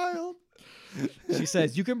maybe a child. She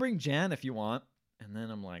says, "You can bring Jeanne if you want," and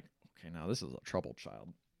then I'm like, okay, now this is a troubled child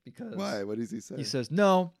because why? What does he say? He says,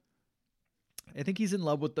 "No, I think he's in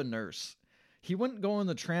love with the nurse. He wouldn't go on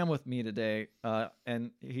the tram with me today,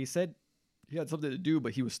 and he said he had something to do,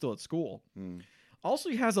 but he was still at school." Also,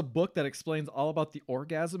 he has a book that explains all about the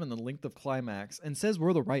orgasm and the length of climax and says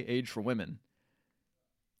we're the right age for women.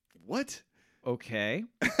 What? Okay.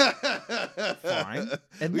 Fine.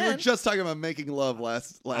 And we were just talking about making love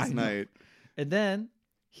last night. And then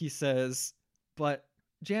he says, but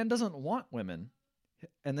Jeanne doesn't want women.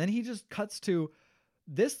 And then he just cuts to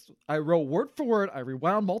this. I wrote word for word. I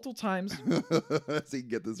rewound multiple times. So you can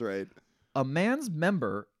get this right. A man's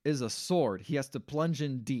member is a sword. He has to plunge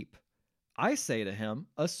in deep. I say to him,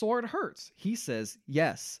 a sword hurts. He says,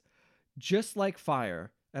 yes, just like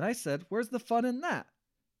fire. And I said, where's the fun in that?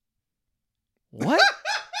 What?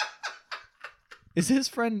 Is his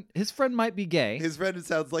friend might be gay. His friend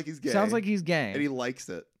sounds like he's gay. Sounds like he's gay. And he likes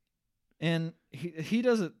it. And he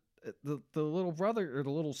doesn't, the little brother or the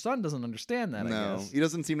little son doesn't understand that, I guess. He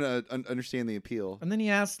doesn't seem to understand the appeal. And then he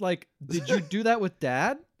asks, like, did you do that with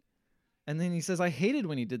Dad? And then he says, I hated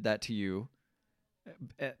when he did that to you.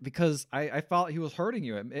 Because I felt he was hurting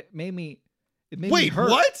you. It made me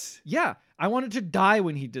hurt. What? Yeah. I wanted to die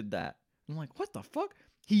when he did that. I'm like, what the fuck?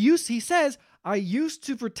 He says, I used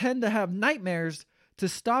to pretend to have nightmares to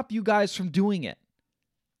stop you guys from doing it.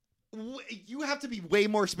 You have to be way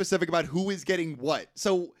more specific about who is getting what.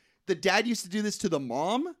 So the dad used to do this to the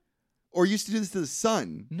mom? Or used to do this to the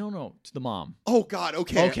son? No, to the mom. Oh, God,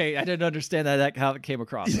 okay. Okay, I didn't understand that how it came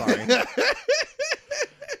across. Sorry.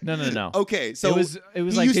 No. Okay, so it was he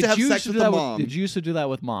like, used to have sex with the mom. Did you used to do that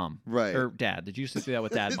with mom? Right. Or dad? Did you used to do that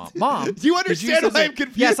with dad, mom? Mom. Do you understand why I'm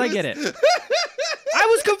confused? Yes, I get it. I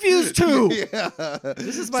was confused too. Yeah.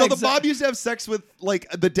 This is so the mom used to have sex with like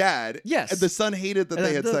the dad. Yes. And the son hated that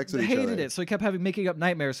they had sex with each other. Hated it, so he kept making up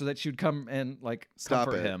nightmares so that she would come and like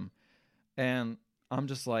comfort him. And I'm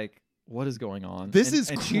just like, what is going on? This is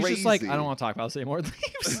crazy. She's just like, I don't want to talk about this anymore.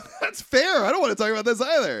 That's fair. I don't want to talk about this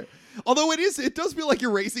either. Although it does feel like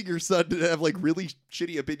you're raising your son to have like really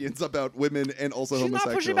shitty opinions about women and also homosexual. She's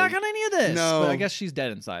not pushing back on any of this. No. But I guess she's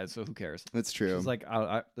dead inside, so who cares? That's true. She's like,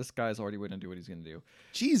 this guy's already going to do what he's going to do.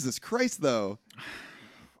 Jesus Christ, though.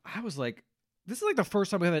 I was like, this is like the first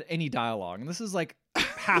time we have had any dialogue, and this is like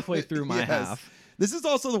halfway through my half. This is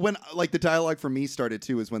also when like the dialogue for me started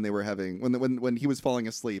too, is when they were having when he was falling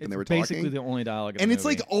asleep and they were talking. Basically the only dialogue. And it's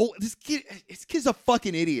like, oh, this kid's a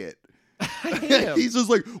fucking idiot. I hate him. He's just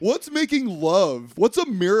like, what's making love? What's a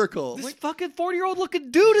miracle? This like, fucking 40-year-old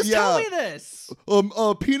looking dude is telling me this.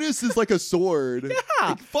 Penis is like a sword. Yeah.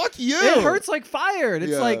 Like, fuck you. It hurts like fire. And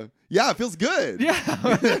it's like, yeah, it feels good. Yeah.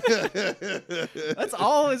 That's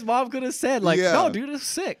all his mom could have said. Like, no, dude is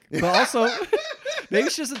sick. But also,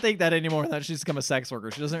 maybe she doesn't think that anymore. That she's become a sex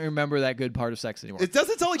worker. She doesn't remember that good part of sex anymore. It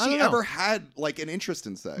doesn't sound like she ever had like an interest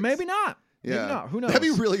in sex. Maybe not. Yeah. Maybe not. Who knows? That'd be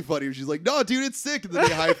really funny if she's like, no, dude, it's sick. And then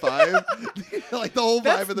they high five. Like the whole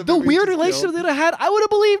vibe of the movie. The weird relationship that I had, I would have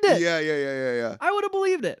believed it. Yeah. I would have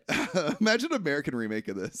believed it. Imagine an American remake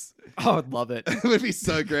of this. Oh, I'd love it. It would be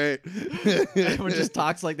so great. Everyone just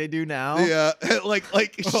talks like they do now. Yeah. Like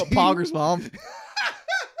Pogger's mom.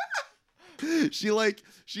 He's like,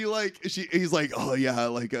 oh yeah,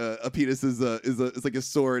 like a penis is like a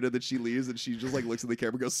sword, and then she leaves and she just like looks at the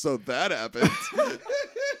camera and goes, so that happened.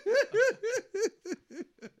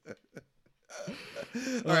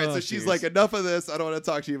 All right, so she's like, enough of this. I don't want to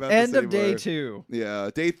talk to you about this anymore. End of day 2. Yeah,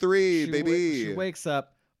 day 3, baby. She wakes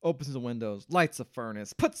up, opens the windows, lights a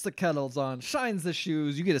furnace, puts the kettles on, shines the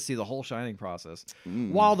shoes. You get to see the whole shining process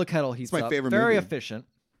while the kettle heats up. It's my favorite Very movie. Efficient.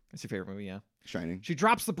 It's your favorite movie, yeah. Shining. She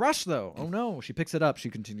drops the brush, though. Oh, no. She picks it up. She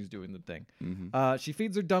continues doing the thing. Mm-hmm. She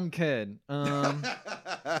feeds her dumb kid.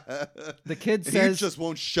 The kid He says... just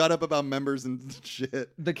won't shut up about members and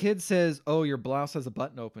shit. The kid says, oh, your blouse has a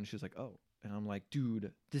button open. She's like, oh. And I'm like,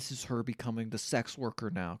 dude, this is her becoming the sex worker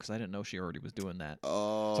now, because I didn't know she already was doing that.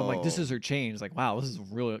 Oh. So I'm like, this is her change. Like, wow, this is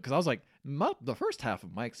really... Because I was like, the first half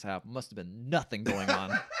of Mike's half must have been nothing going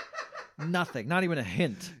on. Nothing. Not even a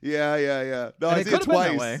hint. Yeah. No, and I see it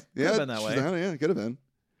twice. Could have been that way. Yeah, it could have been.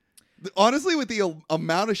 Honestly, with the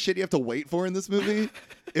amount of shit you have to wait for in this movie, it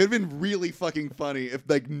would have been really fucking funny if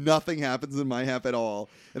like nothing happens in my half at all,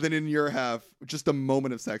 and then in your half, just a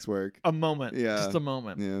moment of sex work. A moment. Yeah. Just a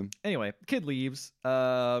moment. Yeah. Anyway, kid leaves.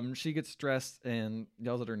 She gets stressed and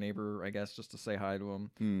yells at her neighbor, I guess, just to say hi to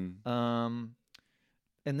him.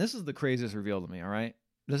 And this is the craziest reveal to me. All right,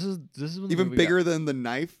 this is when the Even movie bigger than the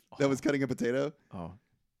knife that was cutting a potato. Oh,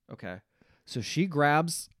 okay. So she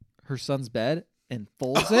grabs her son's bed and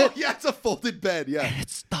folds it. Yeah, it's a folded bed. Yeah, and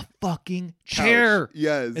it's the fucking chair.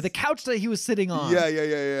 Yes, the couch that he was sitting on.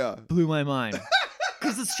 Yeah. Blew my mind.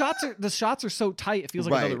 Because the shots are so tight, it feels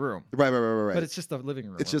like another room. Right. But it's just the living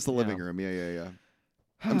room. It's just the living room. Yeah.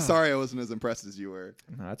 I'm sorry I wasn't as impressed as you were.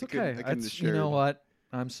 No, that's okay. I couldn't you know what?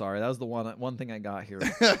 I'm sorry. That was the one thing I got here.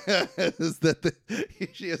 Is that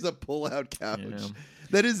she has a pull-out couch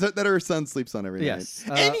that her son sleeps on every night.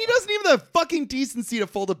 And he doesn't even have the fucking decency to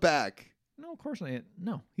fold it back. No, of course not.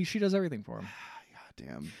 No, she does everything for him.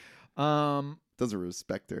 God damn. Doesn't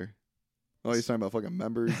respect her. Oh, he's talking about fucking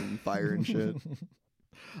members and fire and shit.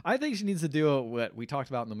 I think she needs to do what we talked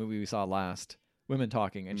about in the movie we saw last. Women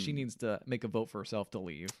talking, and she needs to make a vote for herself to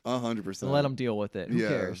leave. 100%. And let him deal with it. Who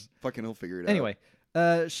cares? Fucking he'll figure it out. Anyway,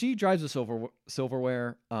 she drives the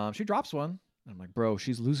silverware. She drops one. I'm like, bro,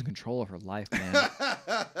 she's losing control of her life, man.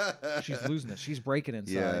 She's losing it. She's breaking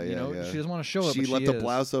inside. She doesn't want to show it. She but left the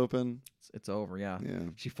blouse open. It's over. Yeah.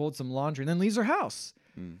 She folds some laundry and then leaves her house.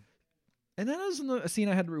 And then was a scene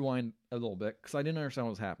I had to rewind a little bit because I didn't understand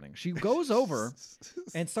what was happening. She goes over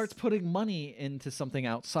and starts putting money into something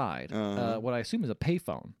outside, what I assume is a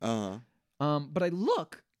payphone. But I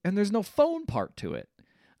look, and there's no phone part to it. And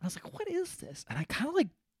I was like, what is this? And I kind of like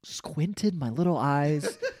squinted my little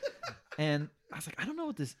eyes, and I was like, I don't know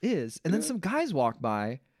what this is. And then some guys walk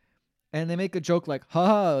by, and they make a joke like,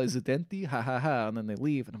 ha, is it empty? Ha, ha, ha. And then they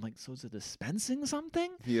leave. And I'm like, so is it dispensing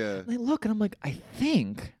something? Yeah. And they look, and I'm like, I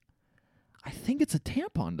think it's a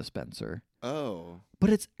tampon dispenser. Oh. But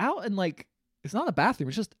it's out in it's not a bathroom.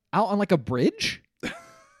 It's just out on like a bridge.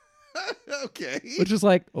 Okay. Which is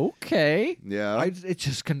like, okay. Yeah. It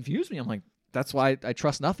just confused me. I'm like, that's why I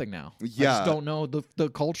trust nothing now. Yeah. I just don't know the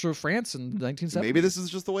culture of France in 1970. Maybe this is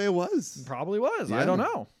just the way it was. Probably was. Yeah. I don't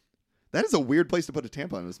know. That is a weird place to put a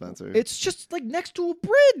tampon dispenser. It's just like next to a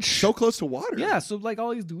bridge. So close to water. Yeah. So like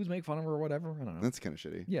all these dudes make fun of her or whatever. I don't know. That's kind of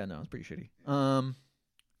shitty. Yeah. No, it's pretty shitty.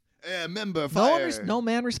 Yeah, member fire. No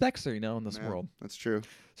man respects her, in this world. That's true.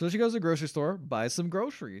 So she goes to the grocery store, buys some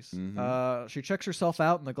groceries. She checks herself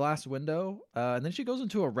out in the glass window, and then she goes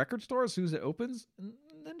into a record store as soon as it opens, and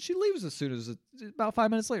then she leaves as soon as about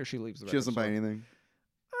 5 minutes later. She leaves. She doesn't buy anything.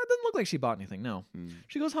 It doesn't look like she bought anything. No.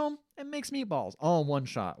 She goes home and makes meatballs all in one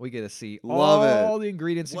shot. We get to see all the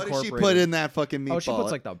ingredients. What incorporated. does she put in that fucking meatball? Oh, she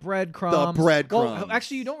puts like the breadcrumbs. Well,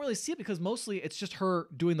 actually, you don't really see it because mostly it's just her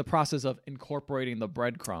doing the process of incorporating the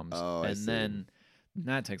breadcrumbs. Oh, and then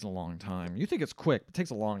that takes a long time. You think it's quick, but it takes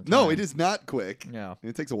a long time. No, it is not quick. Yeah.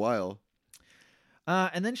 It takes a while.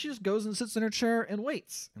 And then she just goes and sits in her chair and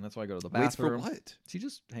waits. And that's why I go to the bathroom. Waits for what? She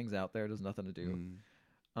just hangs out there. Does nothing to do.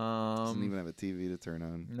 Doesn't even have a TV to turn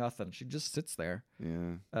on. Nothing. She just sits there.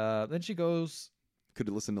 Yeah. Then she goes. Could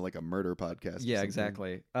have listened to like a murder podcast. Yeah,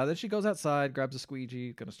 exactly. Then she goes outside, grabs a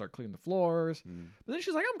squeegee, gonna start cleaning the floors. But then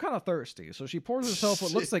she's like, I'm kind of thirsty. So she pours herself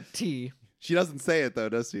what looks like tea. She doesn't say it though,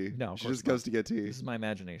 does she? No, she just goes to get tea. This is my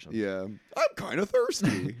imagination. Yeah. I'm kind of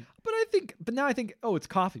thirsty. But now I think, oh, it's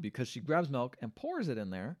coffee because she grabs milk and pours it in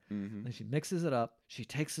there. Then she mixes it up. She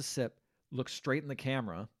takes a sip, looks straight in the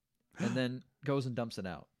camera, and then goes and dumps it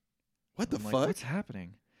out. What the fuck? What's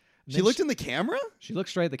happening? She looked in the camera? She looked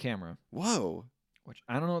straight at the camera. Whoa. Which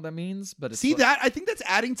I don't know what that means, but it's that I think that's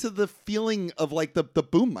adding to the feeling of like the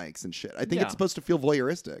boom mics and shit. I think it's supposed to feel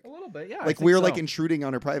voyeuristic. A little bit, yeah. Like we're like intruding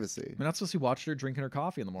on her privacy. I mean, that's supposed to watch her drinking her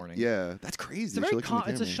coffee in the morning. Yeah, that's crazy.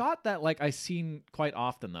 It's a shot that like I've seen quite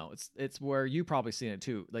often though. It's where you probably seen it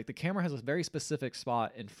too. Like the camera has a very specific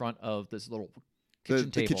spot in front of this little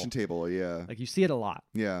kitchen table. The kitchen table, yeah. Like you see it a lot.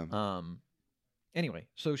 Yeah. Anyway,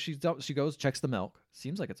 so she goes, checks the milk.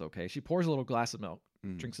 Seems like it's okay. She pours a little glass of milk,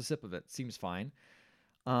 drinks a sip of it. Seems fine.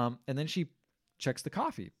 And then she checks the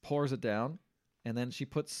coffee, pours it down, and then she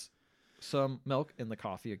puts some milk in the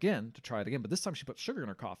coffee again to try it again. But this time she puts sugar in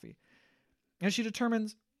her coffee. And she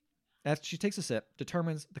determines, after she takes a sip,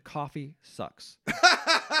 determines the coffee sucks.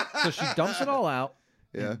 So she dumps it all out.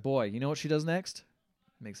 Yeah. And boy, you know what she does next?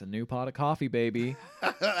 Makes a new pot of coffee, baby.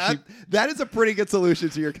 That is a pretty good solution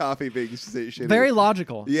to your coffee being shitty. Very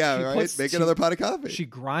logical. Yeah, right? Make another pot of coffee. She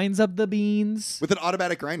grinds up the beans. With an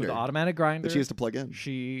automatic grinder. That she has to plug in.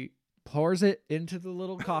 She pours it into the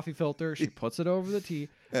little coffee filter. She puts it over the tea.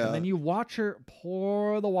 Yeah. And then you watch her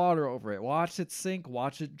pour the water over it. Watch it sink.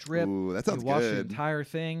 Watch it drip. Ooh, that sounds good. Watch the entire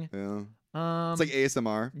thing. Yeah. It's like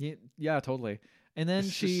ASMR. Yeah, totally. And then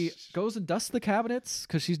she goes and dusts the cabinets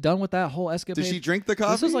because she's done with that whole escapade. Does she drink the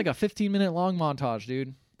coffee? This is like a 15-minute long montage,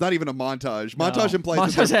 dude. not even a montage. No. Montage implies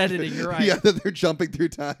montage editing. You're right. Yeah, that they're jumping through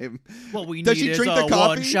time. What we Does need she is drink a the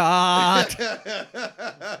coffee? one shot.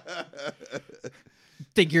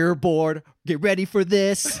 Think you're bored? Get ready for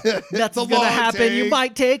this. Nothing's gonna happen. Take. You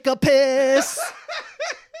might take a piss.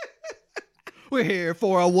 We're here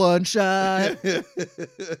for a one shot.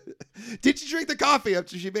 Did she drink the coffee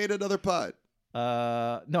after she made another putt? No,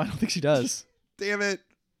 I don't think she does. Damn it.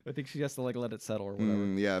 I think she has to like let it settle or whatever.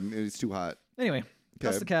 Yeah, it's too hot. Anyway,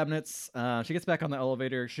 that's the cabinets. She gets back on the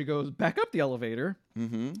elevator. She goes back up the elevator.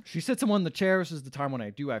 Mm-hmm. She sits in one of the chairs. This is the time when I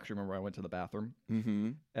do actually remember I went to the bathroom. Mm-hmm.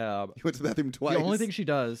 You went to the bathroom twice. The only thing she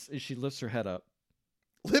does is she lifts her head up.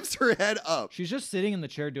 Lifts her head up. She's just sitting in the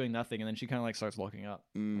chair doing nothing, and then she kind of like starts looking up.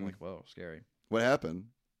 I'm like, whoa, scary. What happened?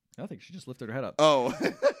 Nothing. She just lifted her head up. Oh.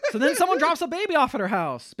 So then someone drops a baby off at her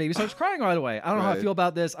house. Baby starts crying right away. I don't know how I Right. feel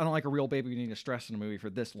about this. I don't like a real baby needing to stress in a movie for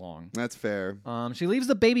this long. That's fair. She leaves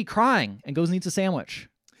the baby crying and goes and eats a sandwich.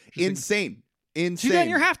 Insane. She did in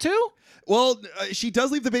your half too? Well, she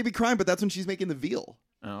does leave the baby crying, but that's when she's making the veal.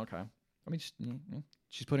 Oh, okay. I mean,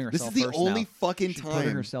 she's putting herself This first is the only now. fucking She's time.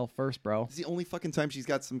 putting herself first, bro. This is the only fucking time she's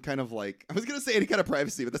got some kind of like, I was going to say any kind of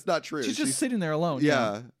privacy, but that's not true. She's just sitting there alone.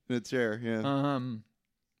 Yeah, in a chair, yeah.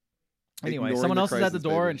 Anyway, Ignoring someone the else is at the crisis,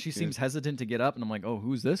 door, baby. and she seems hesitant to get up, and I'm like, oh,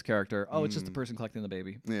 who's this character? Oh, it's just the person collecting the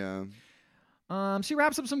baby. Yeah. She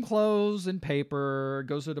wraps up some clothes and paper,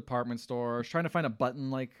 goes to a department store, she's trying to find a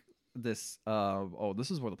button like this.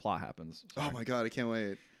 This is where the plot happens. Sorry. Oh my God, I can't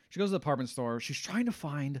wait. She goes to the department store. She's trying to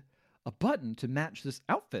find a button to match this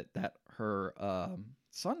outfit that her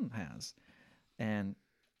son has. And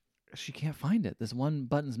she can't find it. This one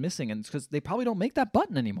button's missing, and it's because they probably don't make that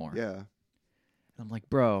button anymore. Yeah. And I'm like,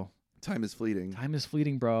 bro. Time is fleeting. Time is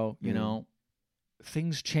fleeting, bro. You know,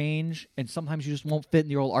 things change, and sometimes you just won't fit in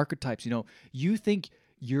your old archetypes. You know, you think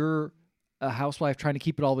you're a housewife trying to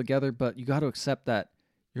keep it all together, but you got to accept that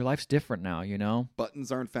your life's different now, you know?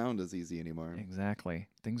 Buttons aren't found as easy anymore. Exactly.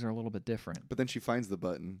 Things are a little bit different. But then she finds the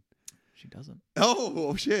button. She doesn't.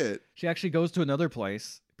 Oh, shit. She actually goes to another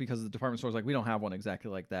place because the department store's like, we don't have one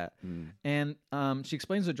exactly like that. And she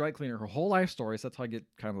explains to the dry cleaner her whole life story. So that's how I get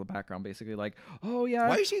kind of the background, basically. Like, oh, yeah.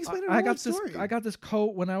 Why is she explaining her I whole got story? I got this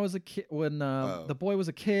coat when I was a kid, when the boy was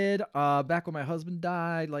a kid, back when my husband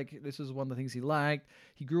died. Like, this is one of the things he liked.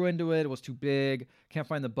 He grew into it. It was too big. Can't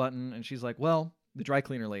find the button. And she's like, well, the dry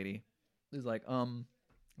cleaner lady is like,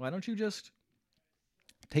 why don't you just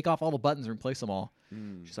take off all the buttons and replace them all?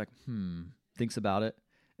 She's like, thinks about it.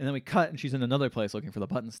 And then we cut, and she's in another place looking for the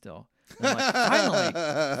button still. And I'm like,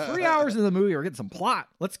 finally, 3 hours into the movie, we're getting some plot.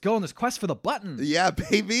 Let's go on this quest for the button. Yeah,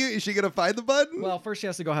 baby. Is she going to find the button? Well, first she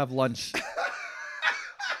has to go have lunch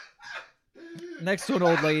next to an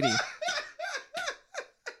old lady.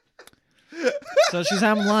 So she's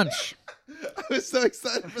having lunch. I was so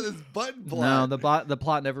excited for this button plot. No, the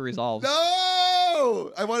plot never resolves.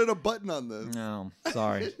 No! I wanted a button on this. No,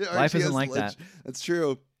 sorry. Archie Life isn't has like lunch. that. That's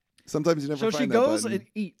true. Sometimes you never So find she that goes button. and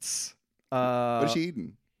eats. What is she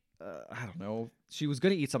eating? I don't know. She was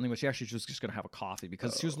going to eat something, but she actually was just going to have a coffee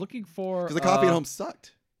because she was looking for... Because the coffee at home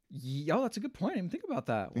sucked. Oh, that's a good point. I didn't think about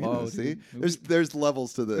that. Yeah, Whoa, see? dude. There's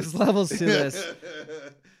levels to this. There's levels to this.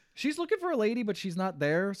 She's looking for a lady, but she's not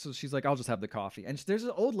there. So she's like, I'll just have the coffee. And there's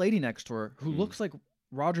an old lady next to her who looks like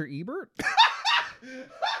Roger Ebert.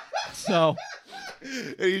 So...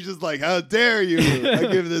 And he's just like, how dare you? I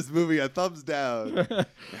give this movie a thumbs down.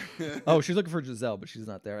 Oh, she's looking for Giselle, but she's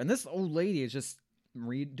not there. And this old lady is just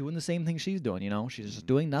doing the same thing she's doing, you know? She's just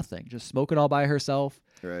doing nothing, just smoking all by herself.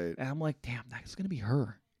 Right. And I'm like, damn, that's going to be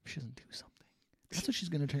her if she doesn't do something. That's what she's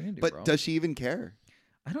going to turn into, But bro. does she even care?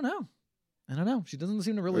 I don't know. She doesn't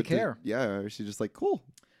seem to really care. Yeah, or she's just like, cool.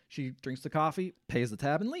 She drinks the coffee, pays the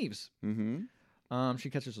tab, and leaves. Mm-hmm.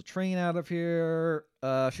 She catches a train out of here.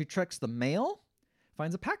 She checks the mail,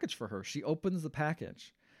 finds a package for her. She opens the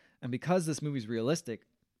package. And because this movie's realistic,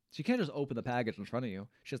 she can't just open the package in front of you.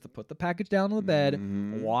 She has to put the package down on the bed,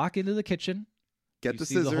 walk into the kitchen, get the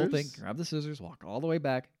see scissors. the whole thing, grab the scissors, walk all the way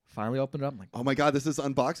back, finally open it up. I'm like, Oh my God, this is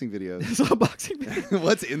unboxing videos. this is unboxing video.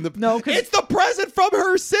 What's in the... No, 'cause- it's the present from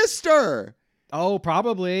her sister. Oh,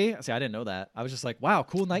 probably. See, I didn't know that. I was just like, wow,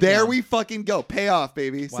 cool night. There we fucking go. Payoff,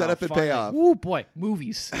 baby. Set up and payoff. Oh boy,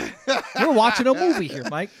 movies. We're watching a movie here,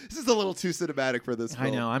 Mike. This is a little too cinematic for this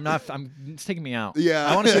film. I know. It's taking me out. Yeah.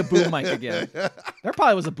 I want to see a boom mic again. There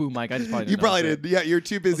probably was a boom mic. I just probably didn't You probably notice it. did. Yeah, you're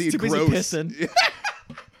too busy Too busy gross. pissing.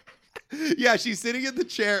 Yeah, she's sitting in the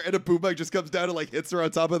chair and a boom mic just comes down and like hits her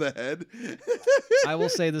on top of the head. I will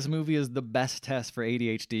say this movie is the best test for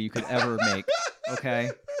ADHD you could ever make.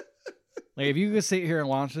 Okay? Like, if you could sit here and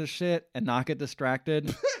watch this shit and not get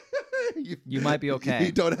distracted, you might be okay.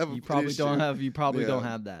 You don't have. You probably don't have. You probably Yeah. don't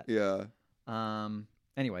have that. Yeah.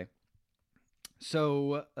 Anyway.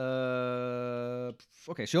 So,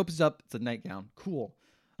 okay, she opens up. It's a nightgown. Cool.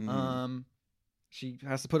 She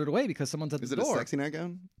has to put it away because someone's at the door. Is it a sexy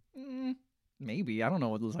nightgown? Maybe. I don't know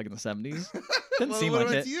what it looks like in the 70s. Didn't seem what like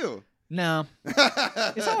about it. You? No.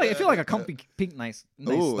 It's not like, I feel like a comfy pink nice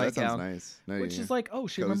Oh, nightgown. that sounds nice. No, which is like,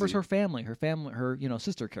 she remembers her family. Her family, her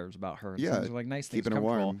sister cares about her. And things are like nice things, keeping her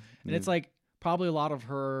warm. And it's like probably a lot of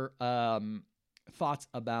her thoughts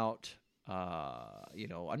about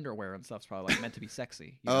underwear and stuff's probably like meant to be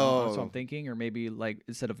sexy. You know? That's what I'm thinking. Or maybe like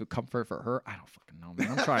instead of a comfort for her. I don't fucking know,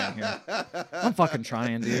 man. I'm trying here. I'm fucking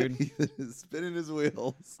trying, dude. He's spinning his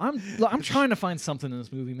wheels. I'm trying to find something in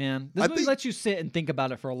this movie, man. This movie lets you sit and think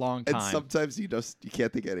about it for a long time. And sometimes you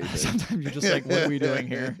can't think of anything. Sometimes you're just like, what are we doing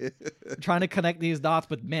here? Trying to connect these dots,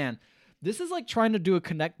 but man, this is like trying to do a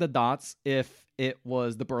connect the dots if it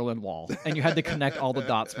was the Berlin Wall, and you had to connect all the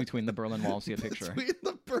dots between the Berlin Wall to see a picture. Between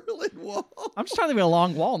the Berlin Wall? I'm just trying to be a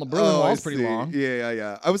long wall, and the Berlin Wall is pretty long.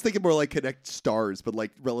 Yeah. I was thinking more like connect stars, but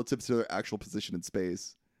like relative to their actual position in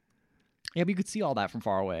space. Yeah, but you could see all that from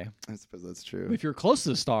far away. I suppose that's true. If you're close to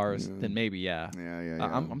the stars, then maybe, yeah. Yeah.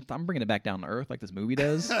 I'm bringing it back down to Earth like this movie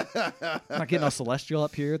does. I'm not getting all celestial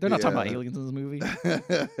up here. They're not talking about aliens in this movie.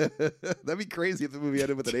 That'd be crazy if the movie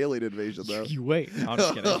ended with an alien invasion, though. You wait. No, I'm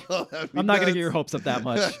just kidding. I'm not going to get your hopes up that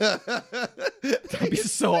much. That'd be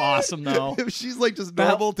so awesome, though. If she's like just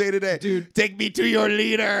normal day to day. Dude, take me to your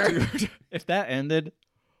leader. Dude, if that ended,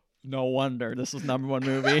 no wonder this was #1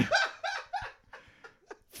 movie.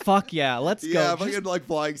 Fuck yeah, let's go. Yeah, fucking like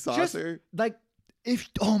flying saucer.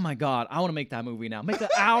 Oh my god, I want to make that movie now. Make an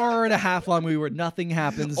hour and a half long movie where nothing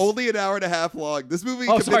happens. Only an hour and a half long. This movie.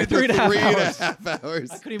 Oh, sorry, 3.5 hours.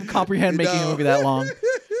 I couldn't even comprehend making a movie that long.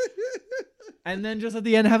 And then just at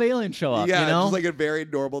the end have aliens show up. Yeah, you know? just like a very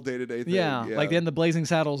normal day-to-day thing. Yeah, like the end of Blazing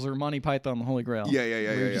Saddles or Monty Python the Holy Grail.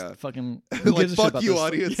 Yeah. Just fucking like fuck you,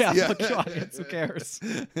 audience. Yeah, fuck you, audience. Who cares?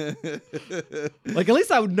 Like at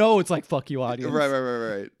least I would know it's like fuck you, audience.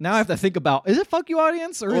 Right. Now I have to think about, is it fuck you,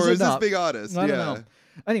 audience, or is it not? This Big Honest? I don't know.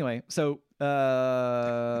 Anyway, so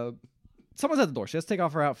someone's at the door. She has to take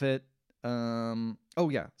off her outfit. So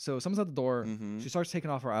someone's at the door. She starts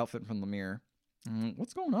taking off her outfit from the mirror.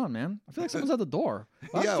 What's going on, man? I feel like someone's at the door.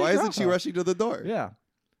 Why isn't she rushing to the door? Yeah.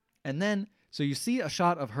 And then, so you see a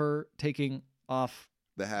shot of her taking off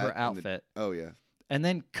the hat, her outfit. Yeah. And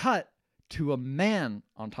then cut to a man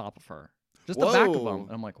on top of her. Just the back of him.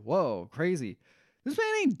 And I'm like, whoa, crazy. This man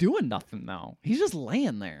ain't doing nothing now. He's just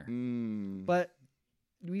laying there. But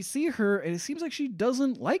we see her, and it seems like she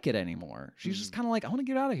doesn't like it anymore. She's just kind of like, I want to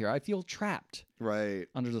get out of here. I feel trapped. Right.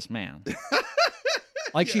 Under this man.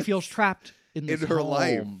 Like she feels trapped in her home,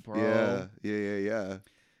 life, bro. Yeah.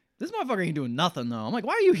 This motherfucker ain't doing nothing though. I'm like,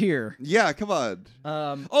 why are you here? Yeah, come on.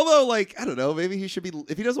 Although, like, I don't know, maybe he should be.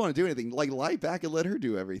 If he doesn't want to do anything, like, lie back and let her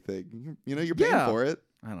do everything. You know, you're paying for it.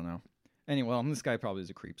 I don't know. Anyway, this guy probably is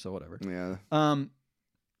a creep, so whatever. Yeah.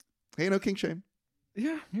 Hey, no kink shame.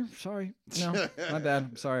 Yeah, you're sorry. No, my bad.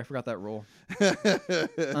 I'm sorry. I forgot that rule.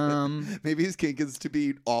 Maybe his kink is to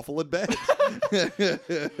be awful in bed.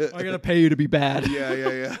 I gotta pay you to be bad.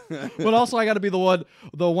 Yeah. But also, I gotta be the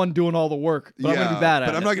one doing all the work. But I'm gonna be bad at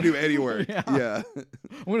it. But I'm not gonna do any work. Yeah.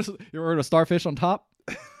 You ordered a starfish on top?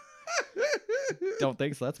 Don't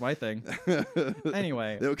think so. That's my thing.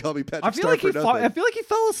 Anyway, they would call me Patrick. I feel like he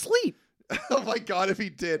fell asleep. Oh my god, if he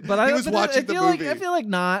did. But he was watching the movie. I feel like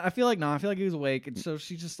not. I feel like he was awake. And so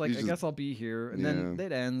she's just like, I guess I'll be here. And then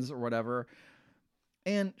it ends or whatever.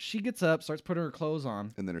 And she gets up, starts putting her clothes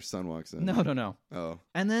on. And then her son walks in. No. Oh.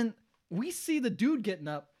 And then we see the dude getting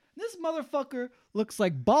up. This motherfucker looks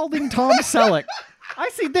like balding Tom Selleck.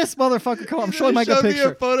 I see this motherfucker come up. I'm showing Mike a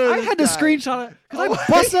picture. I had to screenshot it because I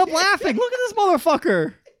busted up laughing. Look at this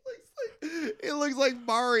motherfucker. He looks like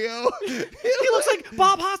Mario. He looks like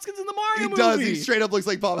Bob Hoskins in the Mario movie. He does. He straight up looks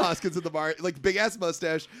like Bob Hoskins in the Mario. Like big ass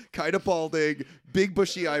mustache, kind of balding, big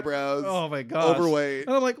bushy eyebrows. Oh my god. Overweight.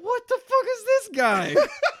 And I'm like, what the fuck is this guy?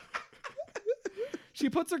 She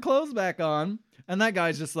puts her clothes back on, and that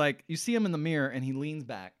guy's just like, you see him in the mirror, and he leans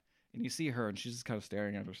back, and you see her, and she's just kind of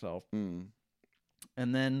staring at herself. And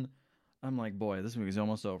then I'm like, boy, this movie's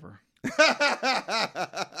almost over.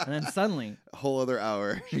 And then suddenly, a whole other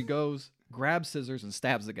hour, she goes, grabs scissors, and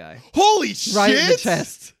stabs the guy. Holy shit! Right in the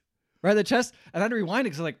chest. Right in the chest. And I had to rewind it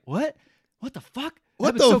because I'm like, what? What the fuck?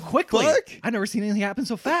 What happened so quickly? I've never seen anything happen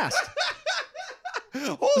so fast.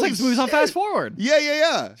 It's like this movie's on fast forward.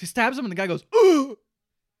 Yeah. She stabs him, and the guy goes, ooh!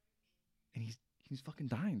 And he's fucking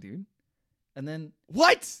dying, dude. And then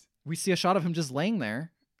what? We see a shot of him just laying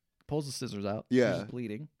there, pulls the scissors out. Yeah. He's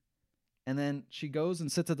bleeding. And then she goes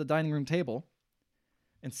and sits at the dining room table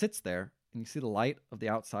and sits there. and you see the light of the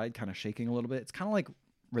outside kind of shaking a little bit. It's kind of like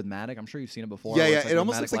rhythmic. I'm sure you've seen it before. Yeah, where yeah. it's like It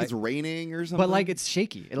almost rhythmic looks like light. it's raining or something. But like it's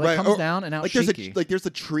shaky. It like Right, comes or- down and now like it's there's shaky. there's a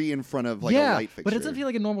tree in front of like a light fixture. But it doesn't feel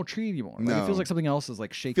like a normal tree anymore. Like, No. it feels like something else is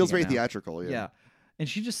like shaking. It feels very now. theatrical. Yeah. And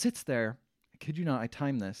she just sits there. I kid you not, I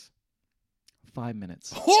timed this. 5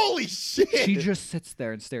 minutes. Holy shit! She just sits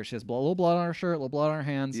there and stares. She has a little blood on her shirt, a little blood on her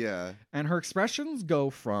hands. Yeah. And her expressions go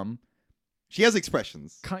from She has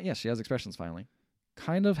expressions. yes, she has expressions finally.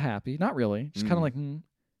 Kind of happy, not really. She's kind of like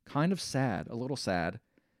kind of sad, a little sad.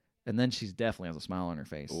 And then she's definitely has a smile on her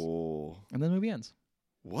face. Oh. And then the movie ends.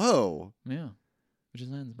 Whoa. Yeah. It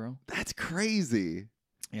just ends, bro. That's crazy.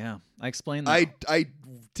 Yeah. I explained that. I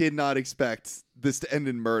did not expect this to end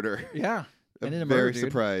in murder. Yeah. I'm Ended in very murder, dude.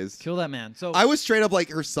 surprised. Kill that man. So I was straight up like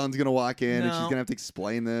her son's gonna walk in and she's No. gonna have to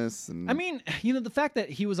explain this. And I mean, the fact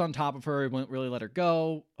that he was on top of her, wouldn't really let her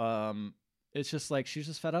go. It's just like she's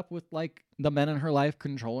just fed up with like the men in her life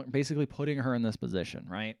controlling, basically putting her in this position,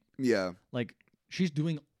 right? yeah, Like she's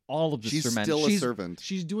doing all of this she's for men. still a servant.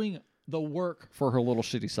 She's doing the work for her little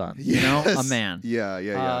shitty son. You know, a Yes. man. Yeah,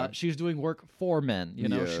 yeah. She's doing work for men. You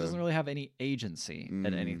know, she Yeah. doesn't really have any agency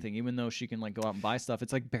at anything, even though she can like go out and buy stuff.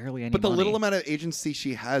 It's like barely any. But the money. little amount of agency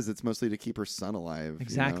she has, it's mostly to keep her son alive.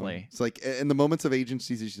 Exactly. You know? It's like in the moments of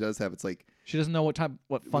agency that she does have, it's like she doesn't know what fun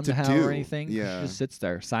What to to have do. or anything. Yeah. She just sits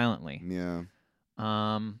there silently. yeah.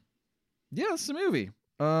 Yeah, it's a movie.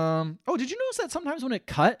 Oh, did you notice that sometimes when it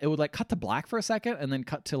would like cut to black for a second and then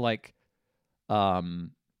cut to like,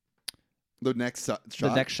 The next shot.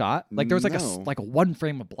 the next shot? Like there was like No. a one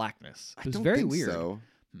frame of blackness. I It was don't very think weird. So.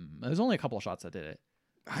 There's only a couple of shots that did it.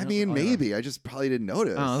 I mean, maybe. I just probably didn't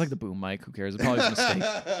notice. I don't know, like the boom mic. Who cares? It probably was a mistake.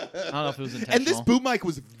 I don't know if it was intentional. And this boom mic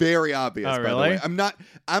was very obvious. Oh, by the really? way.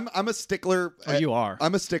 I'm a stickler. Oh, you are.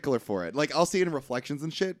 I'm a stickler for it. Like I'll see it in reflections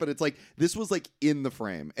and shit, but it's like this was like in the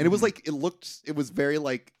frame, and it was like it was very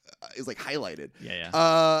like it was like highlighted.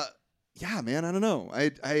 Yeah. Yeah, man. I don't know. I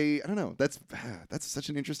don't know. That's such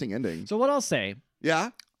an interesting ending. So what I'll say,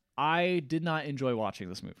 Yeah. I did not enjoy watching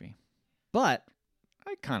this movie, but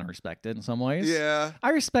I kind of respect it in some ways. Yeah. I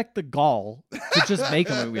respect the gall to just make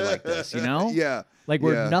a movie like this, you know? Yeah. Like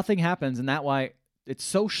where Yeah. nothing happens, and that why it's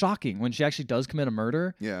so shocking when she actually does commit a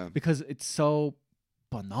murder Yeah. because it's so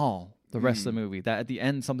banal the rest of the movie that at the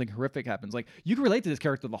end something horrific happens. Like you can relate to this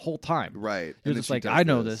character the whole time. Right. You're And then just she like, does I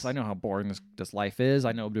know this. I know how boring this life is.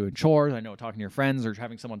 I know doing chores. I know talking to your friends or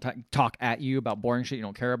having someone talk at you about boring shit you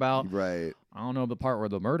don't care about. Right. I don't know the part where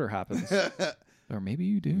the murder happens. Or maybe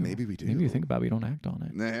you do. Maybe we do. Maybe you think about it, but you don't act on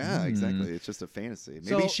it. Yeah, exactly. It's just a fantasy.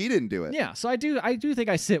 Maybe So- she didn't do it. Yeah, so I do think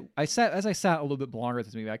I sat as I sat a little bit longer at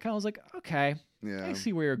this movie, I kind of was like, okay, Yeah. I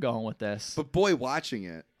see where you're going with this. But boy, watching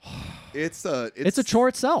it, it's a chore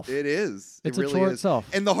itself. It is. It's it a really chore is. itself.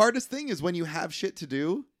 And the hardest thing is when you have shit to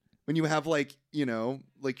do. When you have like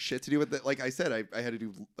like shit to do with it. Like I said, I had to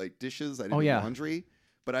do like dishes. I didn't do laundry,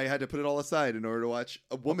 but I had to put it all aside in order to watch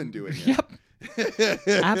a woman doing it. Yep.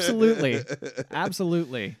 Absolutely.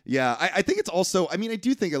 Absolutely. Yeah, I think it's also. I mean, I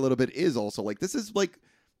do think a little bit is also like this is like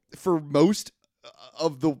for most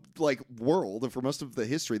of the like world and for most of the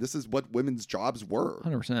history, this is what women's jobs were.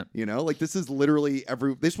 100%. You know, like this is literally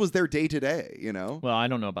this was their day to day. You know. Well, I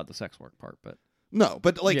don't know about the sex work part, but No,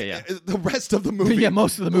 but like Yeah. the rest of the movie. Yeah,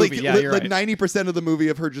 most of the movie. Like, Yeah, you're right. 90% of the movie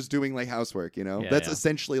of her just doing like housework, you know? Yeah, That's yeah.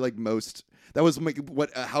 essentially like most. That was like what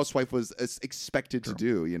a housewife was expected to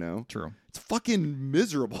do, you know? True. It's fucking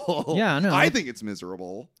miserable. Yeah, no, I think it's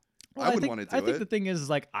miserable. Well, I wouldn't want to do I think it. the thing is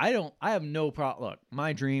like I have no problem. Look,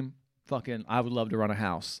 my dream, I would love to run a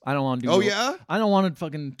house. I don't want to do. Oh, yeah? I don't want to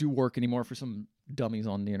fucking do work anymore for some dummies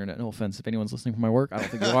on the internet. No offense if anyone's listening from my work. I don't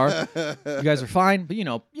think you are. You guys are fine, but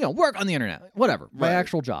work on the internet, whatever. My Right.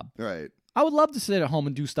 actual job. Right. I would love to sit at home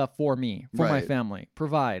and do stuff for me, for my Right. family,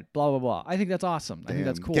 provide, blah blah blah. I think that's awesome. I think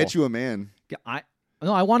that's Damn. cool. Get you a man.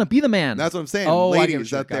 I want to be the man. That's what I'm saying. Oh, I get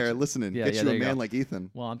Ladies what out there gotcha. listening, Yeah, get yeah, you there a you man go. like Ethan.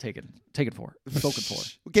 Well, I'm taken for. Spoken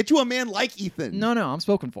for. Get you a man like Ethan. No, I'm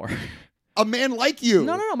spoken for. A man like you.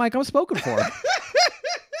 No, Mike, I'm spoken for.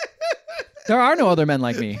 There are no other men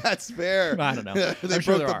like me. That's fair. I don't know. They I'm broke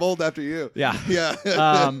sure the there are. mold after you. Yeah. Yeah.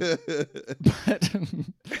 But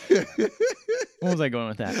where was I going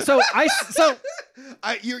with that? So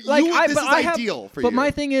This like is ideal for you. But my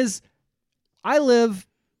thing is, I live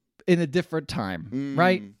in a different time,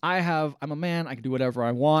 right? I'm a man. I can do whatever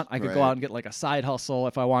I want. I could go Right. out and get like a side hustle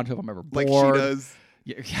if I want to. If I'm ever like bored. she does.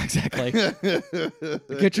 Yeah, exactly.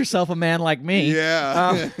 Get yourself a man like me.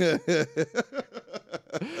 Yeah.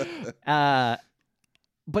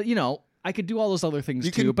 But I could do all those other things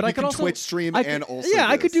you too, can, but I could can also Twitch stream and also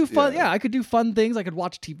I could do this. fun. Yeah, I could do fun things. I could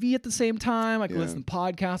watch TV at the same time. I could Yeah. listen to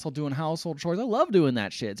podcasts while doing household chores. I love doing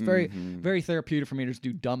that shit. It's very, very therapeutic for me to just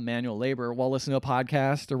do dumb manual labor while listening to a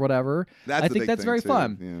podcast or whatever. That's I the think big that's thing, very too.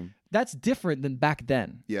 fun. Yeah. That's different than back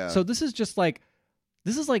then. Yeah. So this is just like,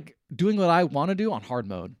 doing what I want to do on hard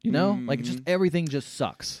mode. You know, like it's just everything just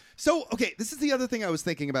sucks. So okay, this is the other thing I was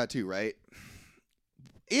thinking about too, right?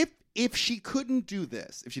 If she couldn't do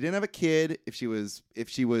this, if she didn't have a kid, if she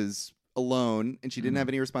was alone and she didn't have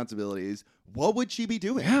any responsibilities, what would she be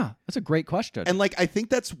doing? Yeah, that's a great question. And like I think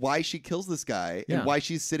that's why she kills this guy Yeah. and why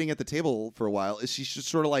she's sitting at the table for a while is she's just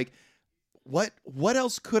sort of like, what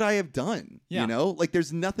else could I have done? Yeah. You know, like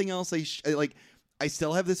there's nothing else I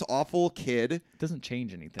still have this awful kid. It doesn't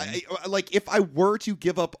change anything. Like if I were to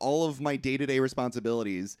give up all of my day-to-day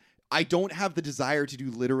responsibilities, I don't have the desire to do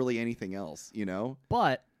literally anything else, you know?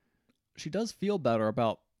 But she does feel better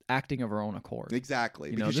about acting of her own accord.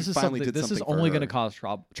 Exactly. You know, because this she is finally something. did This is something for only going to her. cause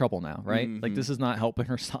trouble now, right? Like this is not helping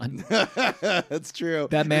her son. That's true.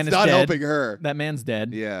 That man it's is not dead. helping her. That man's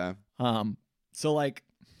dead. Yeah. So like,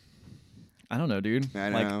 I don't know, dude. I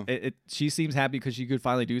know. Like, she seems happy because she could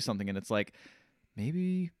finally do something, and it's like,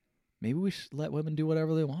 maybe we should let women do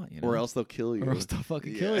whatever they want, you know? Or else they'll kill you. Or else they'll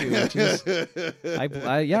fucking kill you. Which is,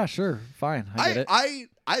 yeah, sure, fine, I get it.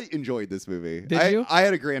 I enjoyed this movie. Did you? I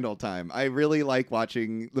had a grand old time. I really like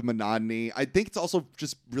watching the monotony. I think it's also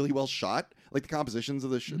just really well shot. Like the compositions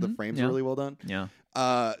of the frames are really well done. Yeah.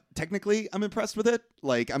 Technically, I'm impressed with it.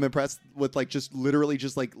 Like I'm impressed with like just literally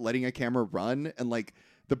just like letting a camera run and like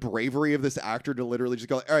the bravery of this actor to literally just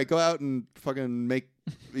go, all right, go out and fucking make,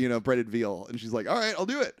 breaded veal. And she's like, all right, I'll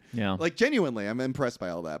do it. Yeah. Like genuinely, I'm impressed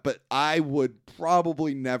by all that. But I would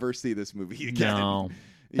probably never see this movie again. No.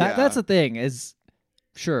 Yeah. That's the thing is,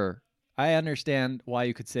 sure, I understand why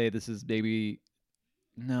you could say this is maybe.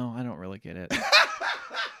 No, I don't really get it.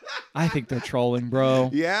 I think they're trolling, bro.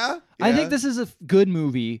 Yeah? I think this is a good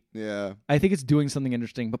movie. Yeah. I think it's doing something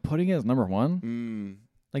interesting, but putting it as number one,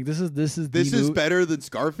 like this is better than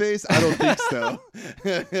Scarface? I don't think so.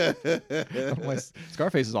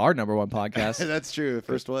 Scarface is our number one podcast. That's true.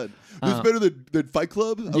 First one. This is better than Fight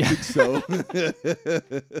Club? I don't think so.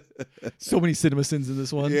 So many cinema sins in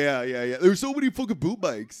this one. Yeah. There's so many fucking boot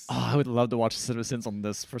bikes. Oh, I would love to watch cinema sins on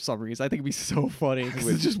this for some reason. I think it'd be so funny because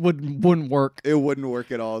it just wouldn't work. It wouldn't work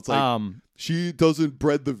at all. It's like she doesn't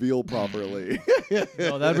bread the veal properly.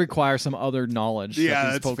 No, that'd require some other knowledge that these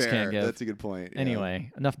that's folks fair. can't give. That's a good point. Yeah.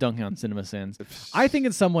 Anyway, enough dunking on cinema sins. I think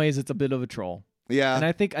in some ways it's a bit of a troll. Yeah. And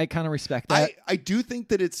I think I kind of respect that. I do think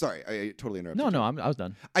that it's sorry, I totally interrupted. No, I was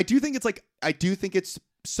done. I do think it's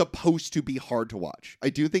supposed to be hard to watch. I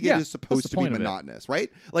do think it is supposed to be monotonous, right?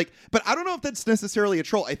 Like, but I don't know if that's necessarily a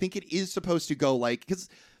troll. I think it is supposed to go like because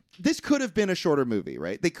this could have been a shorter movie,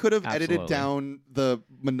 right? They could have edited down the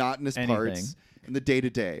monotonous parts in the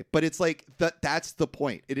day-to-day. But it's like that's the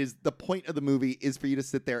point. It is the point of the movie is for you to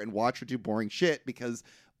sit there and watch her do boring shit because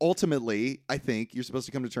ultimately, I think you're supposed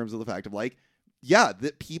to come to terms with the fact of like, yeah,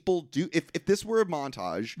 that people do. If this were a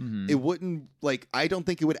montage, it wouldn't like. I don't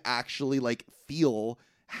think it would actually like feel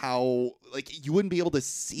how like you wouldn't be able to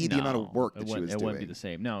see the amount of work that she was doing. It wouldn't be the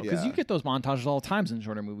same. No, because you get those montages all the times in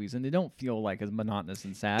shorter movies, and they don't feel like as monotonous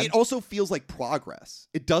and sad. It also feels like progress.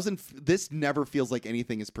 It doesn't. This never feels like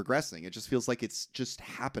anything is progressing. It just feels like it's just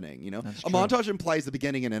happening. You know, That's a true. montage implies the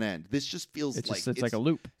beginning and an end. This just feels it's like it's like a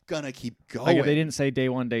loop. Gonna keep going. Like if they didn't say day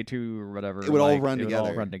one, day two, or whatever, it would all run it together. would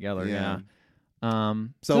all run together. Yeah.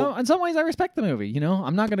 So in some ways, I respect the movie. You know,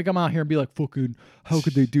 I'm not gonna come out here and be like, "Fucking, how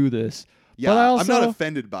could they do this?" Yeah, but I also, I'm not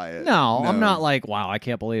offended by it. No, I'm not like, "Wow, I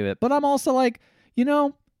can't believe it." But I'm also like, you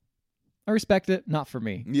know, I respect it. Not for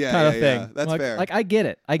me. Yeah, kind of yeah, thing. yeah. That's like, fair. Like I get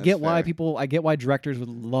it. I That's get why fair. I get why directors would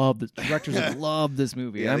love this. Directors would love this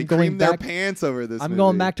movie. Yeah, I'm they going creamed their back. pants over this. I'm movie.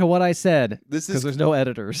 going back to what I said. This because is there's no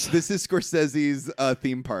editors. This is Scorsese's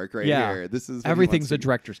theme park right here. This is what he everything's wants to a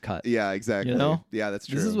director's cut. Yeah, exactly. You know? Yeah, that's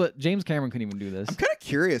true. This is what James Cameron couldn't even do this. I'm kind of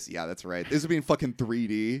curious. Yeah, that's right. This would be in fucking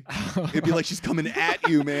 3D. It'd be like she's coming at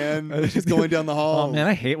you, man. She's going down the hall. Oh man,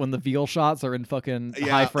 I hate when the veal shots are in fucking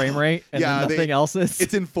high frame rate and then nothing else is.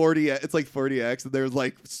 It's in 40. It's like 40x, and there's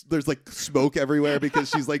like smoke everywhere because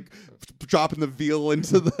she's like dropping the veal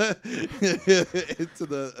into the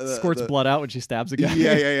squirts blood out when she stabs a guy.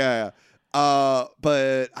 Yeah.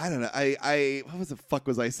 But I don't know. I what was the fuck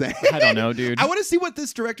was I saying? I don't know, dude. I want to see what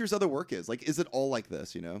this director's other work is. Like, is it all like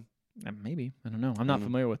this? You know? Maybe. I don't know. I'm not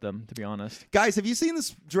familiar with them, to be honest. Guys, have you seen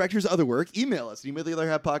this director's other work? Email us at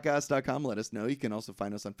emailtheotherhalfpodcast.com. Let us know. You can also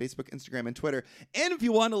find us on Facebook, Instagram, and Twitter. And if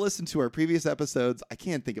you want to listen to our previous episodes, I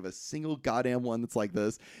can't think of a single goddamn one that's like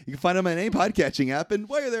this. You can find them on any podcatching app. And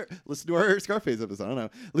while you're there, listen to our Scarface episode. I don't know.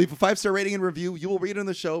 Leave a 5-star rating and review. You will read it on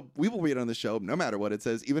the show. We will read it on the show, no matter what it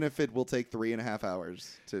says, even if it will take 3.5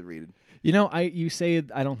 hours to read it. You know, you say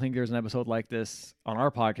I don't think there's an episode like this on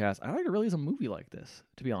our podcast. I don't think there really is a movie like this,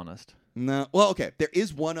 to be honest. No. Well, okay. There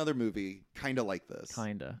is one other movie kind of like this.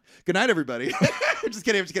 Kinda. Good night, everybody. I'm just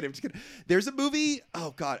kidding. There's a movie,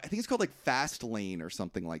 oh God, I think it's called like Fast Lane or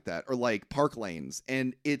something like that, or like Park Lanes.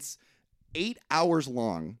 And it's 8 hours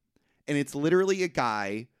long. And it's literally a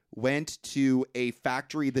guy went to a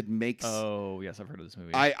factory that makes... Oh, yes, I've heard of this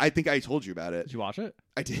movie. I think I told you about it. Did you watch it?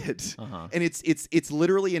 I did. Uh-huh. And it's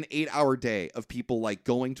literally an 8-hour day of people like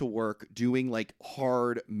going to work, doing like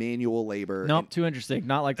hard manual labor. Nope, too interesting.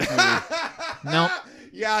 Not like this movie. Nope.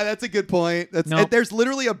 Yeah, that's a good point. Nope. There's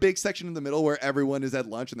literally a big section in the middle where everyone is at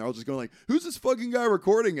lunch and they're all just going like, "Who's this fucking guy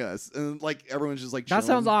recording us?" And like everyone's just like, that chilling.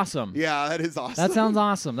 sounds awesome. Yeah, that is awesome. That sounds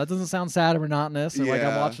awesome. That doesn't sound sad or monotonous, or like I'm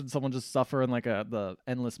Yeah. watching someone just suffer in like the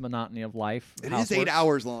endless monotony of life. It is 8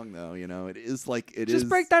 hours long though. You know, it is like it just is.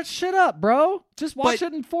 break that shit up, bro. Just watch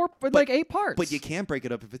it in like 8 parts. But you can't break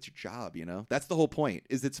it up if it's your job. You know, that's the whole point.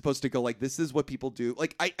 Is it's supposed to go like this is what people do.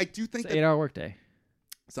 Like I do think it's that 8-hour workday.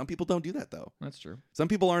 Some people don't do that though. That's true. Some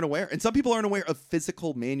people aren't aware, and some people aren't aware of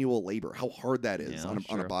physical manual labor, how hard that is on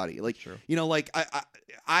a body. Like, you know, like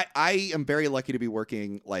I am very lucky to be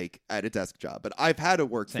working like at a desk job, but I've had to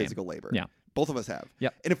work physical labor. Yeah. Both of us have. Yeah.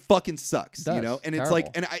 And it fucking sucks, It does. you know? And Terrible. it's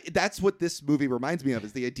like, and that's what this movie reminds me of,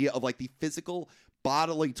 is the idea of like the physical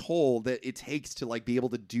bodily toll that it takes to like be able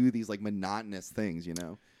to do these like monotonous things, you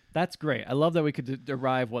know? That's great. I love that we could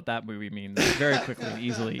derive what that movie means very quickly and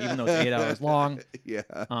easily, even though it's 8 hours long. Yeah.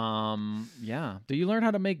 Yeah. Do you learn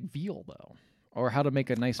how to make veal though, or how to make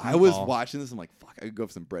a nice meatball? I was watching this. I'm like, fuck, I could go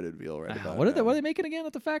for some breaded veal right about what now. are they making again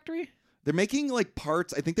at the factory? They're making like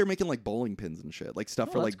parts. I think they're making like bowling pins and shit, like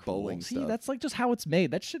stuff for that's like cool. bowling See, stuff. that's like just how it's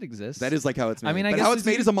made. That shit exists. That is like how it's made. I mean, I but guess how it's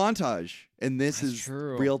this made is a montage, and this That's is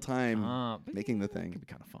true. real time but making the It thing. could be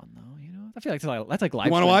kind of fun though, you know. I feel like that's like live.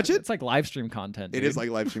 You wanna stream- watch it? It's like live stream content. It dude. is like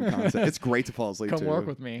live stream content. It's great to fall asleep to. Come work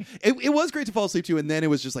with me. It was great to fall asleep to, and then it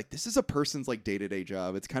was just like, this is a person's like day-to-day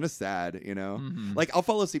job. It's kind of sad, you know? Mhm. Like, I'll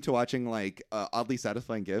fall asleep to watching like oddly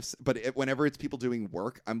satisfying gifts, but whenever it's people doing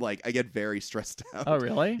work, I'm like, I get very stressed out. Oh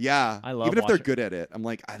really? Yeah. I love even if they're watching- good at it. I'm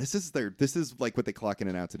like, this is like what they clock in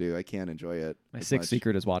and out to do. I can't enjoy it. My as sixth much.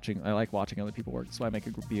 secret is watching. I like watching other people work. That's why I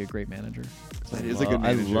be a great manager. That is a good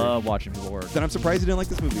manager. I love watching people work. Then I'm surprised you didn't like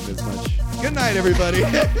this movie this much. Good night, everybody.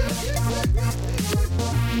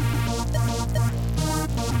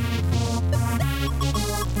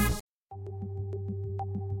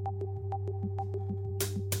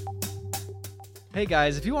 Hey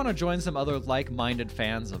guys, if you want to join some other like-minded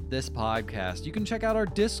fans of this podcast, you can check out our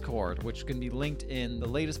Discord, which can be linked in the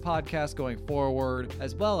latest podcast going forward,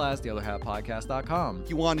 as well as theotherhalfpodcast.com. If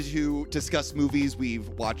you wanted to discuss movies we've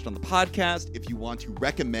watched on the podcast, if you want to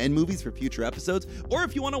recommend movies for future episodes, or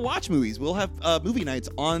if you want to watch movies, we'll have movie nights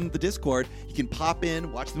on the Discord. You can pop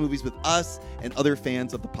in, watch the movies with us and other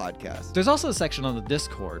fans of the podcast. There's also a section on the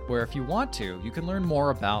Discord where if you want to, you can learn more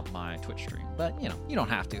about my Twitch stream. But, you know, you don't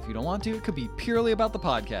have to if you don't want to. It could be purely about the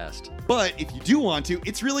podcast. But if you do want to,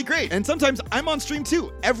 it's really great. And sometimes I'm on stream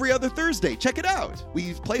too, every other Thursday. Check it out.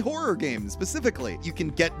 We play horror games specifically. You can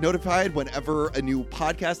get notified whenever a new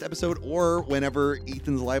podcast episode or whenever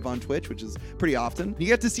Ethan's live on Twitch, which is pretty often. You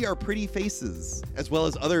get to see our pretty faces, as well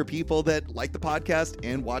as other people that like the podcast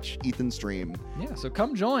and watch Ethan stream. Yeah, so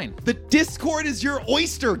come join. The Discord is your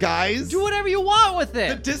oyster, guys. Do whatever you want with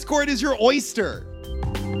The it. Discord is your oyster.